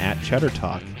Aaron at Cheddar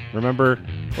Talk. Remember,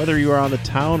 whether you are on the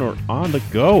town or on the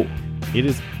go, it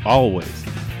is always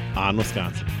on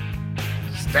Wisconsin.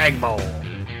 Stag Bowl.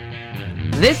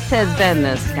 This has been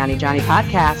the Scotty Johnny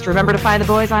Podcast. Remember to find the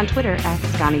boys on Twitter at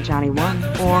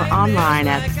SconnyJohnny1 or online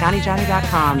at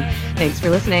SconnyJohnny.com. Thanks for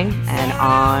listening, and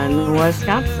on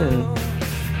Wisconsin.